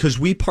that, because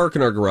we park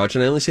in our garage,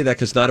 and I only say that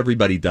because not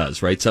everybody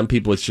does, right? Some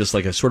people, it's just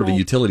like a sort of a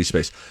utility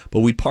space, but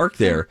we park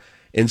there.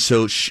 And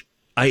so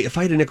if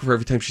I had a nickel for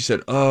every time she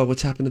said, "Oh,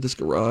 what's happened to this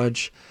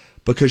garage?"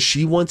 Because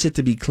she wants it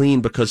to be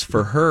clean, because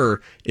for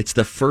her, it's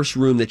the first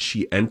room that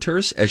she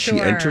enters as she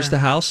enters the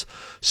house.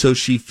 So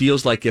she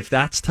feels like if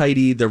that's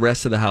tidy, the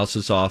rest of the house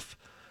is off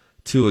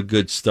to a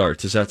good start.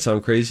 Does that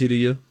sound crazy to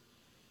you?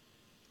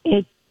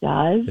 It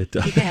does. It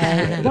does.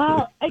 Because,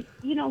 well,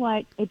 you know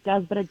what? It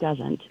does, but it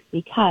doesn't.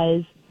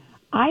 Because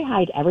I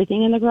hide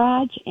everything in the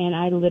garage, and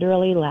I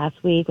literally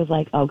last week was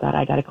like, oh, God,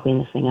 I got to clean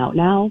this thing out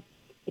now.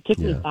 It took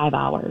me 5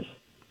 hours,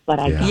 but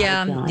I got it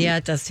done. Yeah,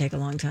 it does take a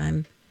long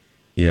time.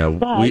 Yeah,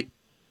 But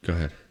go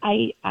ahead.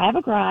 I have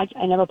a garage.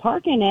 I never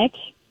park in it.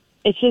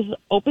 It's just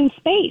open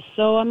space.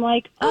 So I'm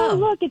like, oh,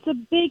 look, it's a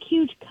big,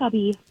 huge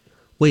cubby.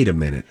 Wait a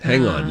minute.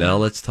 Hang on. Now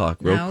let's talk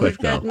real Now quick. we've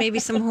got maybe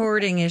some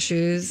hoarding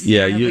issues.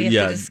 Yeah, that we have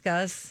yeah. to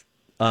discuss.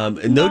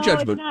 No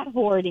judgment. It's not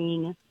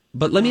hoarding.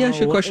 But let me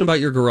ask you a question about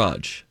your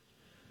garage.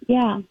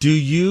 Yeah. Do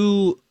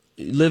you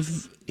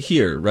live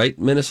here, right?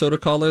 Minnesota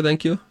caller,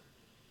 thank you.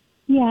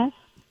 Yes.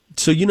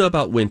 So you know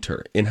about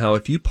winter and how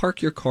if you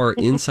park your car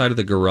inside of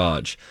the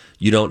garage,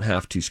 you don't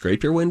have to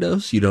scrape your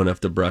windows, you don't have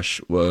to brush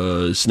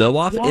snow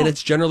off, and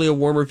it's generally a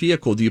warmer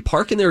vehicle. Do you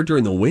park in there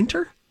during the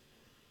winter?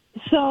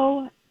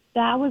 So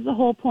that was the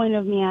whole point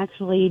of me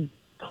actually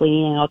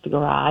cleaning out the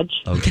garage.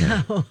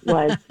 Okay.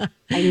 Was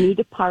I need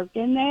to park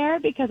in there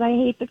because I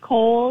hate the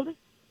cold.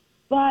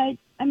 But,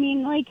 I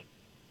mean, like,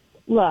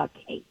 look,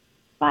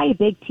 buy a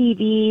big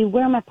TV.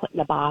 Where am I putting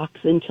the box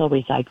until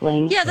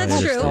recycling? Yeah,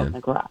 that's true. In the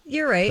garage.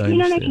 You're right. You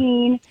know what I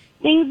mean?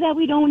 Things that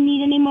we don't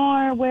need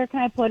anymore. Where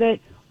can I put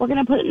it? We're going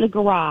to put it in the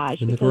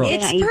garage. It's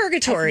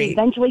purgatory. I can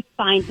eventually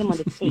find someone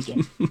to take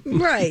it.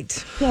 Right.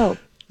 So,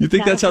 You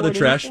think that's how the hoarding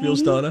trash thing,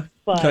 feels, Donna?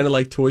 but- Kind of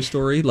like Toy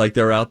Story? Like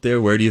they're out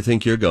there. Where do you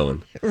think you're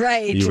going?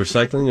 Right. Are you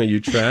recycling? Are you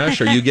trash?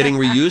 Are you getting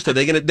reused? Are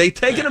they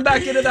taking them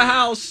back into the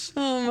house?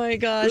 Oh, my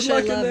gosh. Good I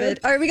luck in love there. it.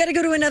 All right, we got to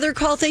go to another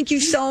call. Thank you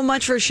so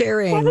much for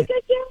sharing. Have a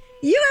good day.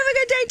 You have a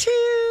good day,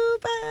 too.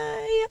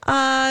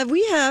 Bye.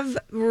 We have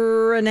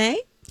Renee.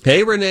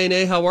 Hey,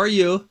 Renee, how are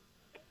you?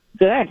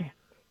 Good.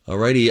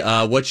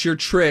 Alrighty. What's your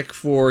trick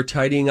for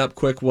tidying up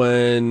quick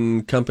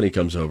when company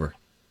comes over?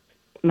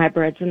 My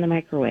bread's in the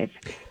microwave.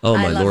 Oh,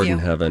 I my love Lord you. in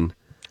heaven.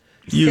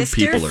 You Sister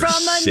people are from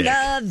sick.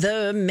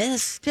 another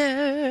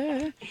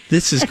mister.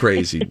 This is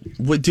crazy.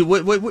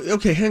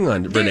 Okay, hang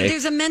on, Renee.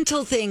 There's a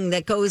mental thing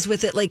that goes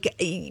with it. Like,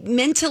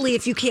 mentally,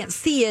 if you can't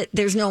see it,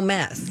 there's no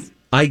mess.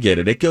 I get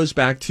it. It goes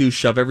back to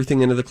shove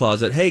everything into the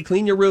closet. Hey,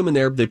 clean your room in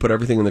there. They put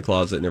everything in the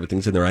closet and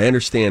everything's in there. I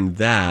understand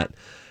that.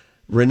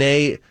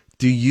 Renee,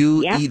 do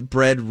you eat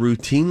bread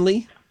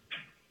routinely?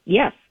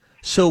 Yes.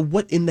 So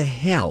what in the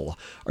hell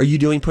are you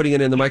doing putting it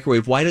in the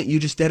microwave? Why don't you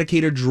just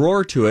dedicate a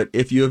drawer to it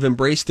if you have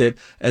embraced it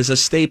as a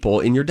staple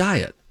in your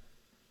diet?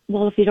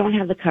 Well, if you don't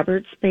have the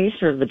cupboard space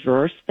or the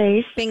drawer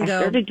space, Bingo.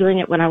 I started doing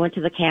it when I went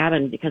to the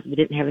cabin because we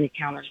didn't have any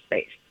counter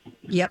space.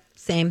 Yep,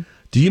 same.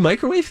 Do you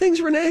microwave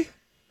things, Renee?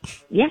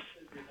 Yes.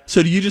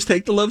 So do you just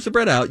take the loaves of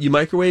bread out, you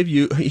microwave,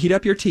 you heat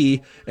up your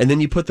tea, and then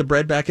you put the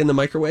bread back in the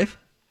microwave?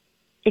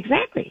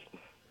 Exactly.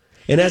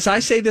 And as I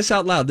say this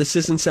out loud, this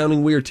isn't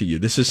sounding weird to you.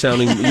 This is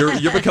sounding,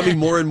 you're becoming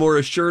more and more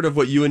assured of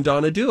what you and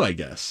Donna do, I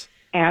guess.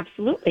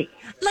 Absolutely.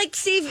 Like,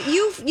 Steve,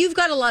 you've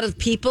got a lot of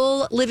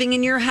people living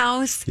in your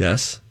house.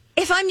 Yes.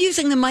 If I'm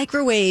using the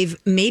microwave,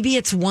 maybe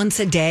it's once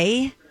a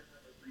day.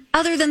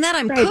 Other than that,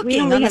 I'm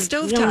cooking on the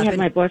stovetop. We only have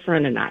my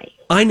boyfriend and I.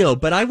 I know,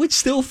 but I would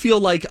still feel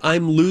like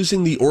I'm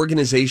losing the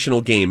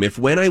organizational game if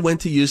when I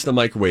went to use the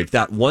microwave,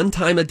 that one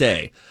time a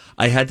day,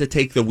 I had to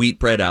take the wheat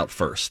bread out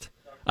first.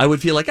 I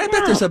would feel like, I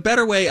bet there's a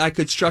better way I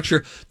could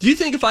structure. Do you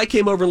think if I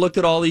came over and looked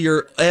at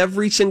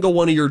every single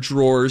one of your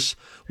drawers,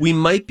 we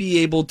might be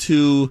able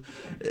to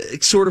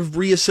sort of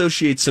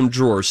reassociate some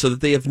drawers so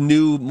that they have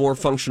new, more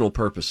functional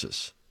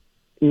purposes?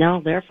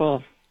 No, they're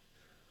full.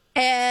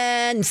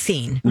 And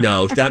scene.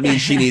 No, that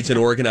means she needs an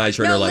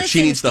organizer in her life.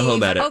 She needs the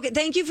home edit. Okay,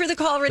 thank you for the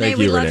call, Renee.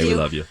 Thank you, Renee. We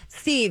love you.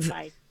 Steve,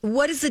 Bye.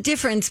 what is the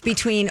difference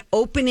between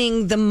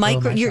opening the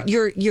micro?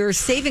 You're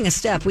saving a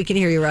step. We can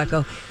hear you,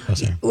 Rocco.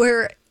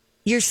 Where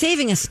you're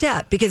saving a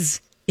step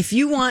because if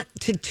you want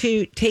to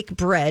take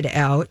bread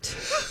out,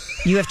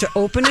 you have to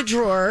open a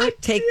drawer,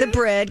 take the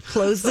bread,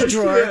 close the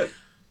drawer,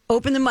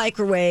 open the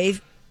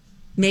microwave,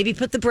 maybe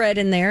put the bread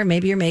in there.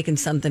 Maybe you're making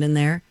something in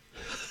there.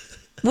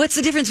 What's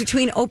the difference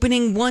between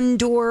opening one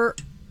door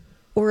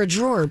or a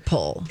drawer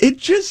pull? It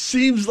just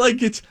seems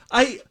like it's...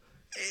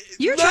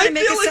 You're trying to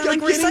make it sound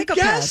like we're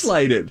psychopaths.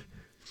 Gaslighted.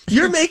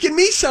 You're making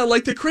me sound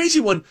like the crazy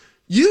one.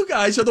 You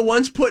guys are the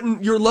ones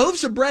putting your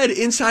loaves of bread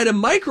inside a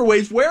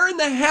microwave. Where in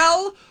the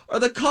hell are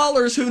the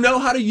callers who know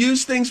how to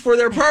use things for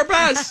their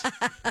purpose?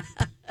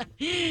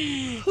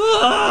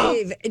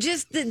 Dave,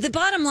 just the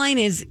bottom line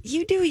is,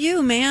 you do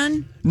you,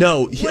 man.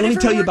 No, let me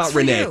tell you about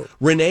Renee. You.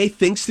 Renee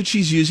thinks that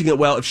she's using it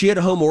well. If she had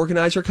a home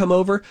organizer come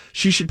over,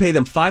 she should pay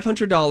them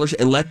 $500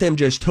 and let them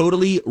just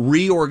totally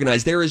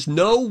reorganize. There is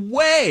no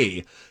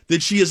way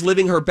that she is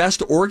living her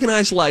best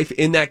organized life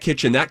in that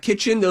kitchen. That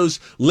kitchen, those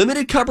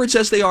limited cupboards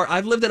as they are.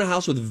 I've lived in a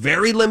house with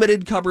very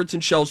limited cupboards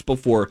and shelves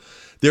before.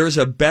 There is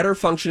a better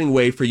functioning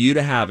way for you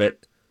to have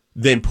it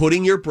than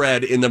putting your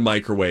bread in the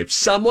microwave.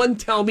 Someone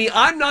tell me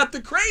I'm not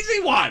the crazy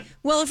one.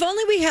 Well, if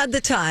only we had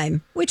the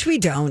time, which we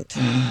don't.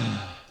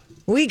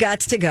 We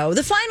got to go.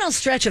 The final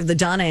stretch of the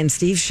Donna and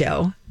Steve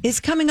show is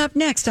coming up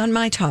next on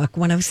My Talk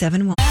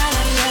 107.1.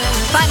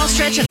 Final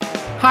stretch of...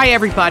 Hi,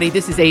 everybody.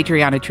 This is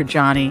Adriana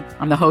Trajani.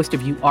 I'm the host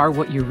of You Are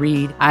What You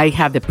Read. I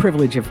have the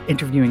privilege of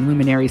interviewing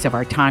luminaries of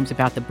our times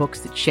about the books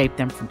that shaped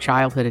them from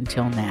childhood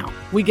until now.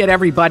 We get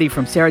everybody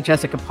from Sarah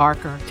Jessica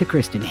Parker to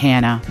Kristen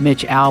Hanna,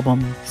 Mitch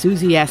Albom,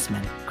 Susie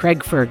Essman,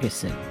 Craig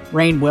Ferguson,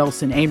 Rainn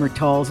Wilson, Amor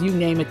Tolls, you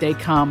name it, they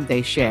come,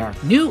 they share.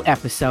 New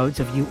episodes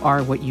of You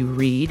Are What You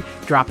Read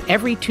drop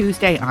every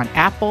Tuesday on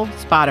Apple,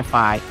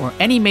 Spotify, or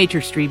any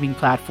major streaming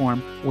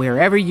platform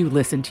wherever you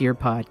listen to your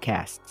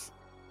podcasts.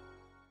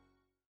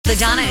 The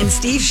Donna and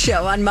Steve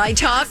show on My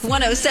Talk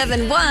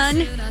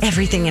 107.1.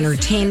 Everything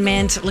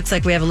entertainment. Looks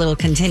like we have a little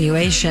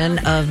continuation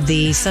of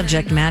the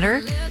subject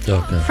matter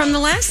from the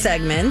last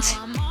segment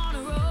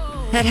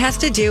that has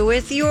to do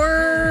with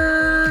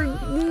your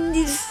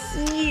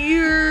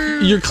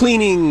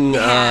cleaning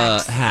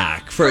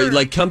hack for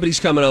like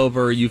companies coming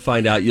over. You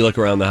find out you look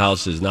around the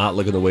house is not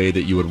looking the way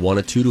that you would want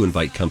it to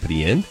invite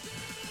company in.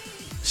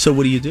 So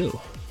what do you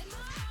do?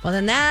 Well,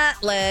 then that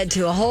led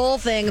to a whole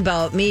thing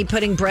about me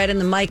putting bread in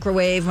the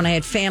microwave when I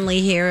had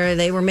family here.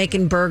 They were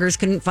making burgers,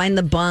 couldn't find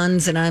the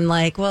buns. And I'm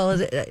like, well,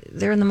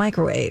 they're in the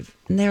microwave.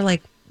 And they're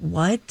like,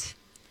 what?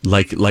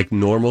 Like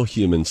normal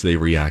humans, they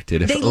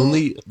reacted. If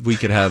only we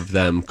could have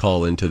them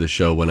call into the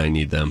show when I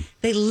need them.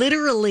 They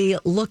literally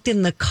looked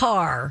in the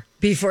car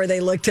before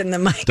they looked in the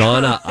microwave.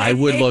 Donna, I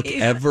would look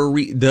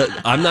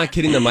I'm not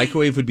kidding. The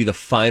microwave would be the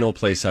final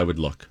place I would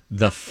look.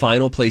 The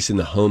final place in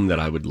the home that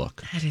I would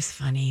look. That is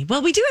funny.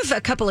 Well, we do have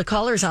a couple of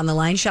callers on the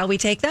line. Shall we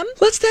take them?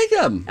 Let's take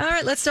them. All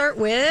right, let's start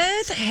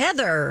with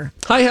Heather.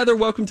 Hi, Heather.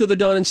 Welcome to the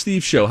Dawn and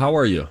Steve show. How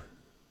are you?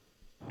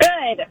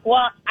 Good.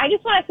 Well, I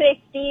just want to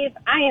say, Steve,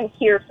 I am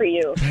here for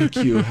you. Thank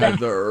you,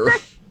 Heather.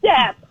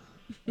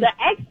 The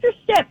extra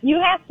step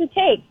you have to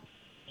take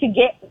to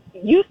get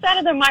use out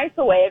of the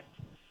microwave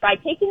by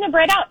taking the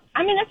bread out.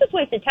 I mean, that's just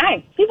wasted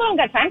time. People don't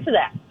got time for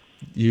that.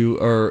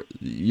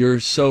 You're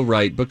so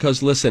right,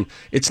 because listen,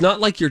 it's not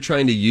like you're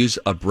trying to use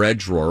a bread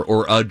drawer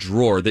or a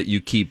drawer that you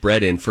keep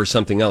bread in for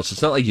something else.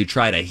 It's not like you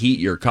try to heat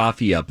your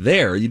coffee up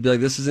there. You'd be like,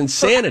 this is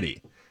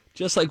insanity.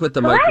 Just like with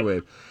the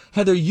microwave.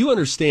 Heather, you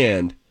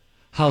understand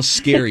how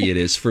scary it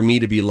is for me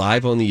to be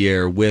live on the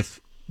air with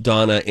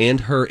Donna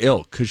and her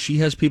ilk, because she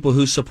has people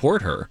who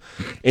support her,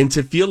 and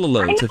to feel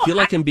alone, to feel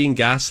like I'm being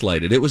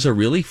gaslighted. It was a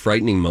really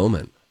frightening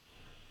moment.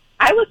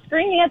 I was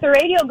screaming at the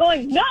radio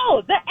going,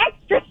 no, the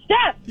extra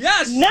step.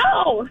 Yes.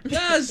 No.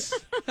 Yes.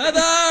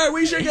 Heather,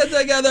 we should get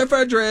together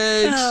for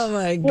drinks. Oh,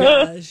 my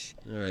gosh.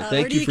 All right.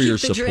 Thank you for your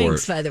support.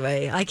 Drinks, by the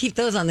way? I keep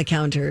those on the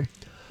counter.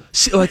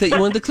 I thought you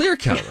wanted the clear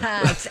counter.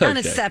 It's on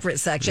a separate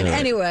section. All right.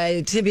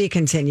 Anyway, to be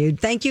continued.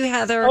 Thank you,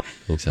 Heather.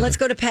 Thanks, Heather. Let's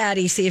go to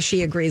Patty, see if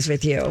she agrees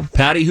with you.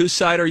 Patty, whose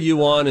side are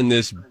you on in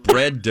this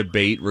bread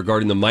debate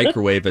regarding the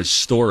microwave as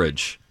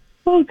storage?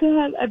 Oh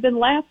God, I've been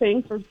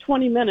laughing for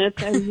 20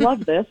 minutes. I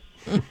love this.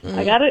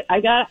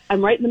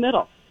 I'm right in the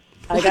middle.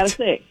 I got to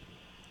say,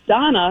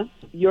 Donna,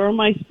 you're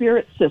my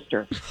spirit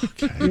sister.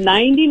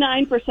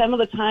 99% of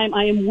the time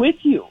I am with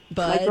you,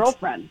 my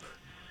girlfriend.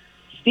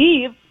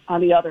 Steve,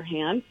 on the other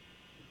hand,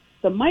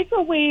 the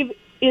microwave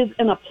is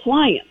an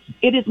appliance.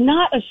 It is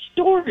not a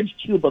storage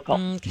cubicle.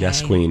 Okay.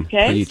 Yes, Queen.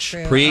 Okay?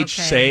 Preach.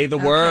 Okay. Say the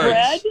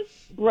words.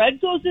 Bread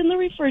goes in the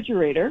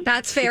refrigerator.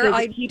 That's fair.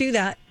 I do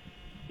that.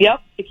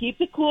 Yep. It keeps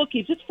it cool,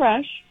 keeps it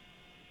fresh.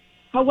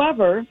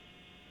 However,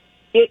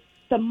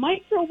 the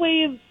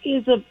microwave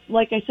is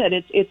like I said,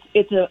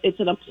 it's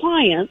an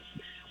appliance.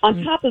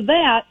 On top of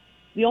that,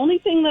 the only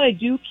thing that I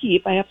do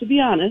keep, I have to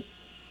be honest,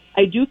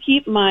 I do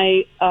keep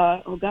my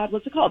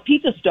what's it called?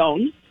 Pizza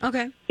stone.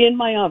 Okay. In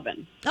my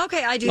oven.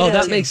 Okay, I do. Oh,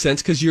 that too. makes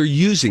sense because you're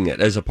using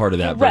it as a part of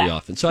that very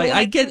often. So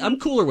I'm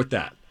cooler with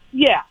that.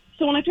 Yeah.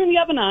 So when I turn the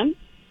oven on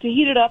to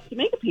heat it up to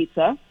make a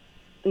pizza,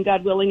 and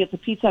God willing, it's a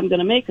pizza I'm going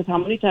to make, because how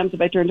many times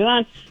have I turned it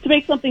on to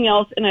make something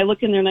else, and I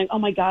look in there and oh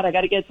my God, I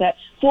got to get that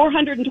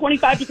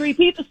 425-degree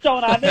pizza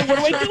stone on there. What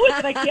do I do with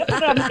it? I can't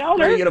put it on the counter.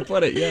 Where are you going to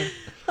put it? Yeah.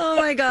 Oh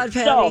my God,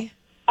 Patty.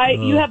 So,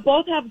 you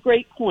both have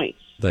great points.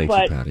 Thank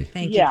you, Patty.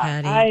 Thank you,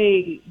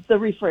 Patty. The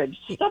refrige.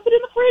 Stuff it in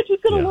the fridge.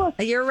 Who's going to look?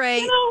 You're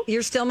right.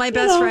 You're still my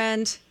best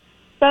friend.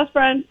 Best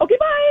friend. Okay,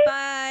 bye.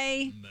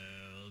 Bye.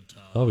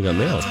 Oh, we got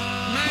mail.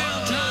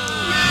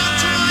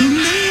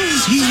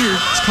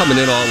 It's coming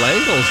in all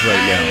angles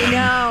right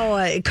now.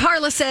 I know.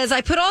 Carla says,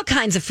 I put all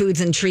kinds of foods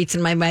and treats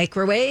in my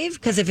microwave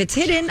because if it's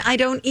hidden, I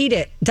don't eat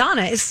it.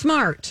 Donna is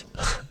smart.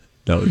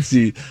 No,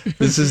 see,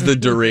 this is the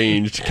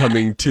deranged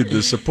coming to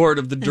the support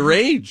of the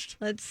deranged.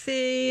 Let's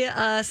see.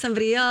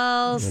 Somebody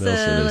else. What else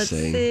are they Let's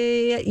saying?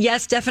 see.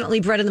 Yes, definitely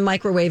bread in the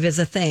microwave is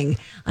a thing.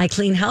 I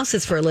clean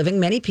houses for a living.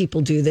 Many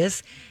people do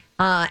this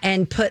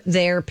and put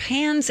their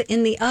pans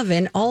in the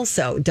oven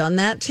also. Done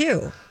that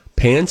too.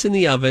 Pans in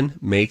the oven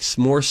makes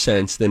more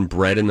sense than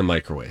bread in the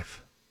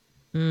microwave.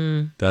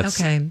 That's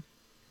okay.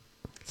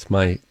 That's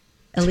my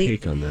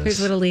take on this.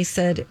 Here's what Elise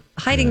said.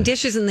 Hiding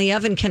dishes in the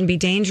oven can be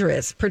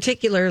dangerous,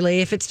 particularly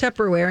if it's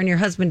Tupperware and your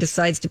husband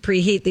decides to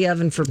preheat the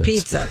oven for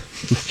pizza.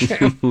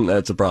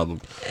 That's a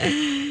problem.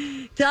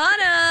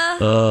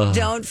 Donna,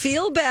 don't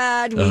feel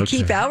bad. We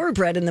keep our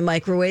bread in the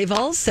microwave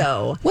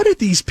also. What are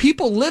these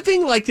people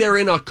living like they're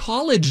in a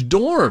college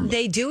dorm?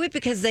 They do it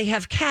because they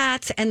have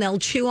cats and they'll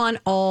chew on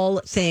all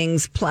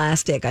things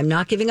plastic. I'm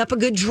not giving up a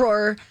good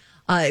drawer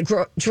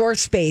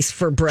space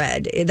for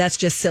bread. That's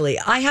just silly.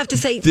 I have to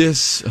say,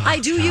 I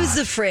do use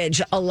the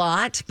fridge a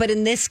lot, but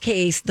in this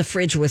case, the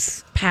fridge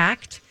was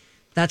packed.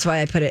 That's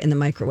why I put it in the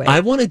microwave.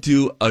 I want to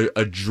do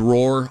a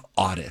drawer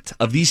audit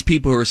of these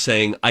people who are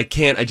saying, I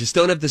just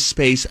don't have the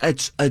space.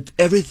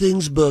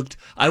 Everything's booked.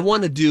 I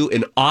want to do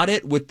an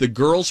audit with the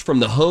girls from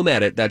the Home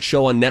Edit, that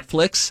show on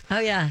Netflix. Oh,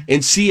 yeah.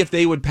 And see if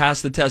they would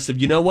pass the test of,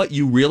 you know what?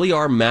 You really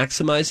are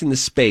maximizing the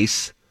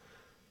space.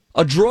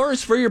 A drawer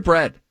is for your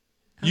bread.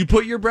 Okay. You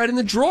put your bread in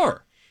the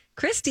drawer.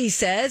 Christy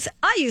says,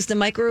 I use the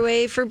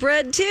microwave for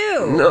bread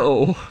too.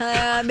 No.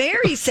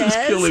 Mary says,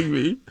 it's killing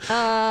me.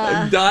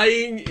 I'm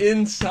dying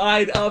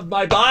inside of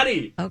my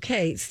body.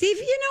 Okay. Steve,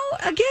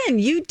 again,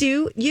 you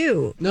do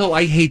you. No,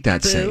 I hate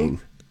that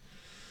saying.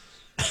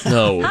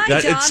 No,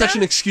 it's such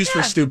an excuse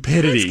for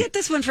stupidity. Let's get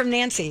this one from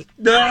Nancy.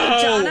 No.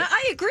 Hi, Donna.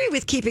 I agree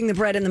with keeping the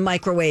bread in the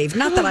microwave.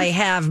 Not that I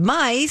have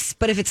mice,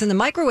 but if it's in the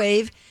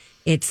microwave,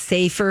 it's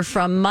safer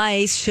from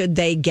mice should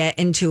they get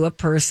into a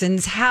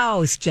person's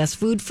house. Just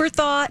food for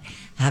thought.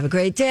 Have a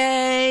great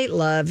day.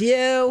 Love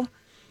you.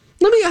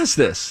 Let me ask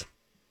this.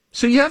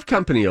 So you have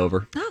company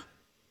over. Oh.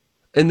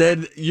 And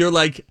then you're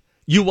like,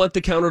 you want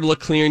the counter to look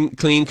clean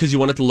because you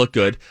want it to look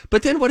good.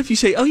 But then what if you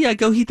say, oh, yeah,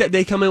 go heat that.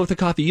 They come in with a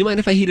coffee. You mind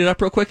if I heat it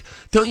up real quick?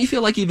 Don't you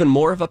feel like even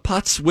more of a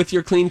putz with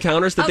your clean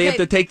counters that they have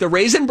to take the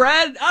raisin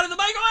bread out of the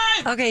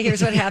microwave? Okay,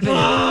 here's what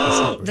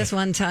happened. This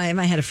one time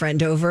I had a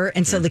friend over.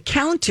 And so the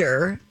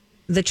chair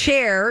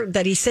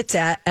that he sits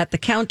at the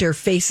counter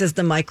faces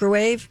the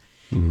microwave.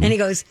 Mm-hmm. And he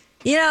goes,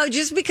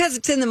 just because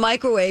it's in the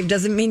microwave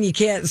doesn't mean you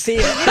can't see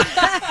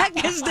it.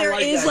 Because there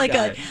is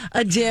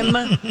a dim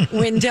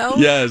window.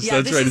 Yes,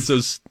 that's right. So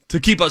to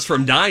keep us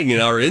from dying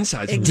in our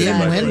insides. Dim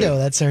window.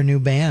 That's our new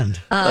band.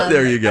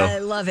 There you go. I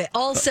love it.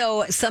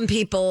 Also, some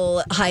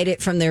people hide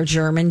it from their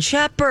German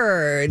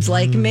shepherds,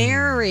 like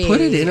Mary. Put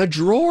it in a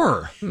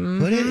drawer. Mm-hmm.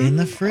 Put it in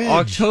the fridge.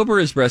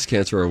 October is Breast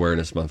Cancer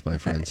Awareness Month, my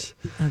friends.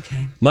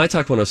 Okay. My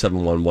Talk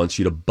 1071 wants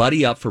you to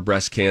buddy up for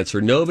breast cancer.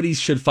 Nobody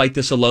should fight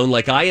this alone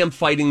like I am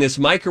fighting this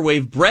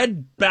microwave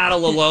bread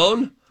battle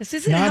alone. This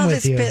isn't how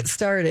this bit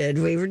started.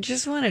 We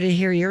just wanted to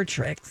hear your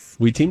tricks.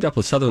 We teamed up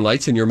with Southern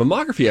Lights and your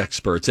mammography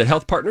experts at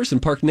Health Partners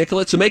in Park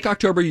Nicollet. So make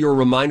October your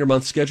reminder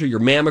month. Schedule your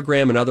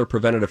mammogram and other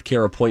preventative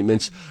care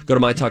appointments. Go to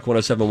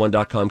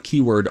mytalk1071.com,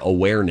 keyword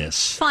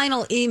awareness.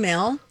 Final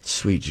email.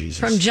 Sweet Jesus.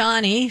 From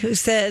Johnny, who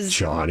says...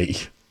 Johnny.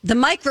 The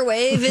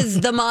microwave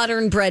is the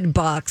modern bread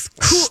box.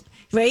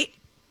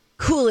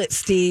 Cool it,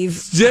 Steve.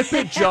 Zip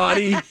it,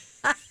 Johnny.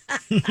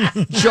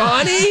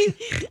 Johnny?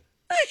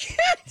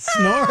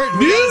 Snort.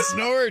 We gotta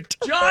snort.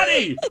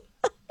 Johnny!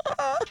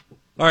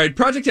 All right,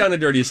 Project Down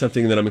and Dirty is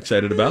something that I'm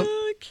excited about.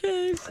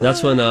 Okay.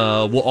 That's when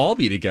we'll all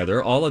be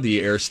together, all of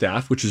the air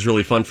staff, which is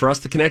really fun for us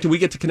to connect. And we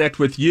get to connect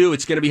with you.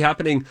 It's going to be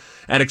happening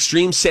at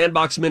Extreme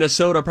Sandbox,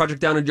 Minnesota.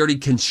 Project Down and Dirty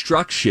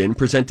Construction,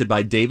 presented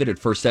by David at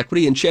First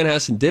Equity and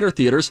Chanhassen Dinner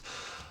Theaters.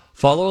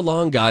 Follow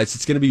along, guys.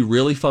 It's going to be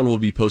really fun. We'll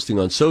be posting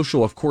on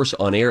social, of course,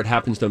 on air. It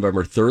happens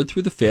November 3rd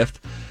through the 5th.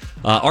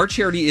 Our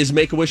charity is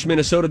Make-A-Wish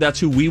Minnesota. That's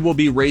who we will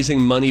be raising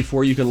money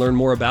for. You can learn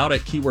more about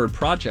it, keyword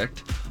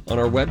project, on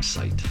our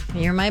website.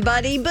 You're my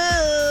buddy, Boo.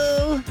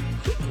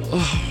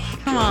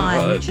 Oh, Come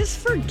on, just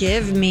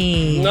forgive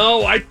me.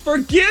 No, I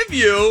forgive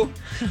you.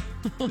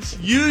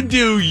 You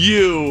do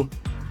you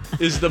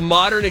is the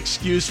modern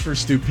excuse for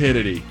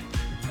stupidity.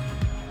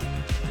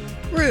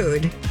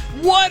 Rude.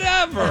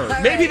 Whatever.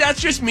 Maybe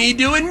that's just me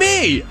doing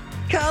me.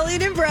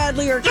 Colleen and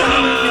Bradley are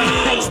coming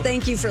up next.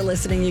 Thank you for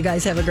listening. You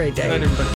guys have a great day.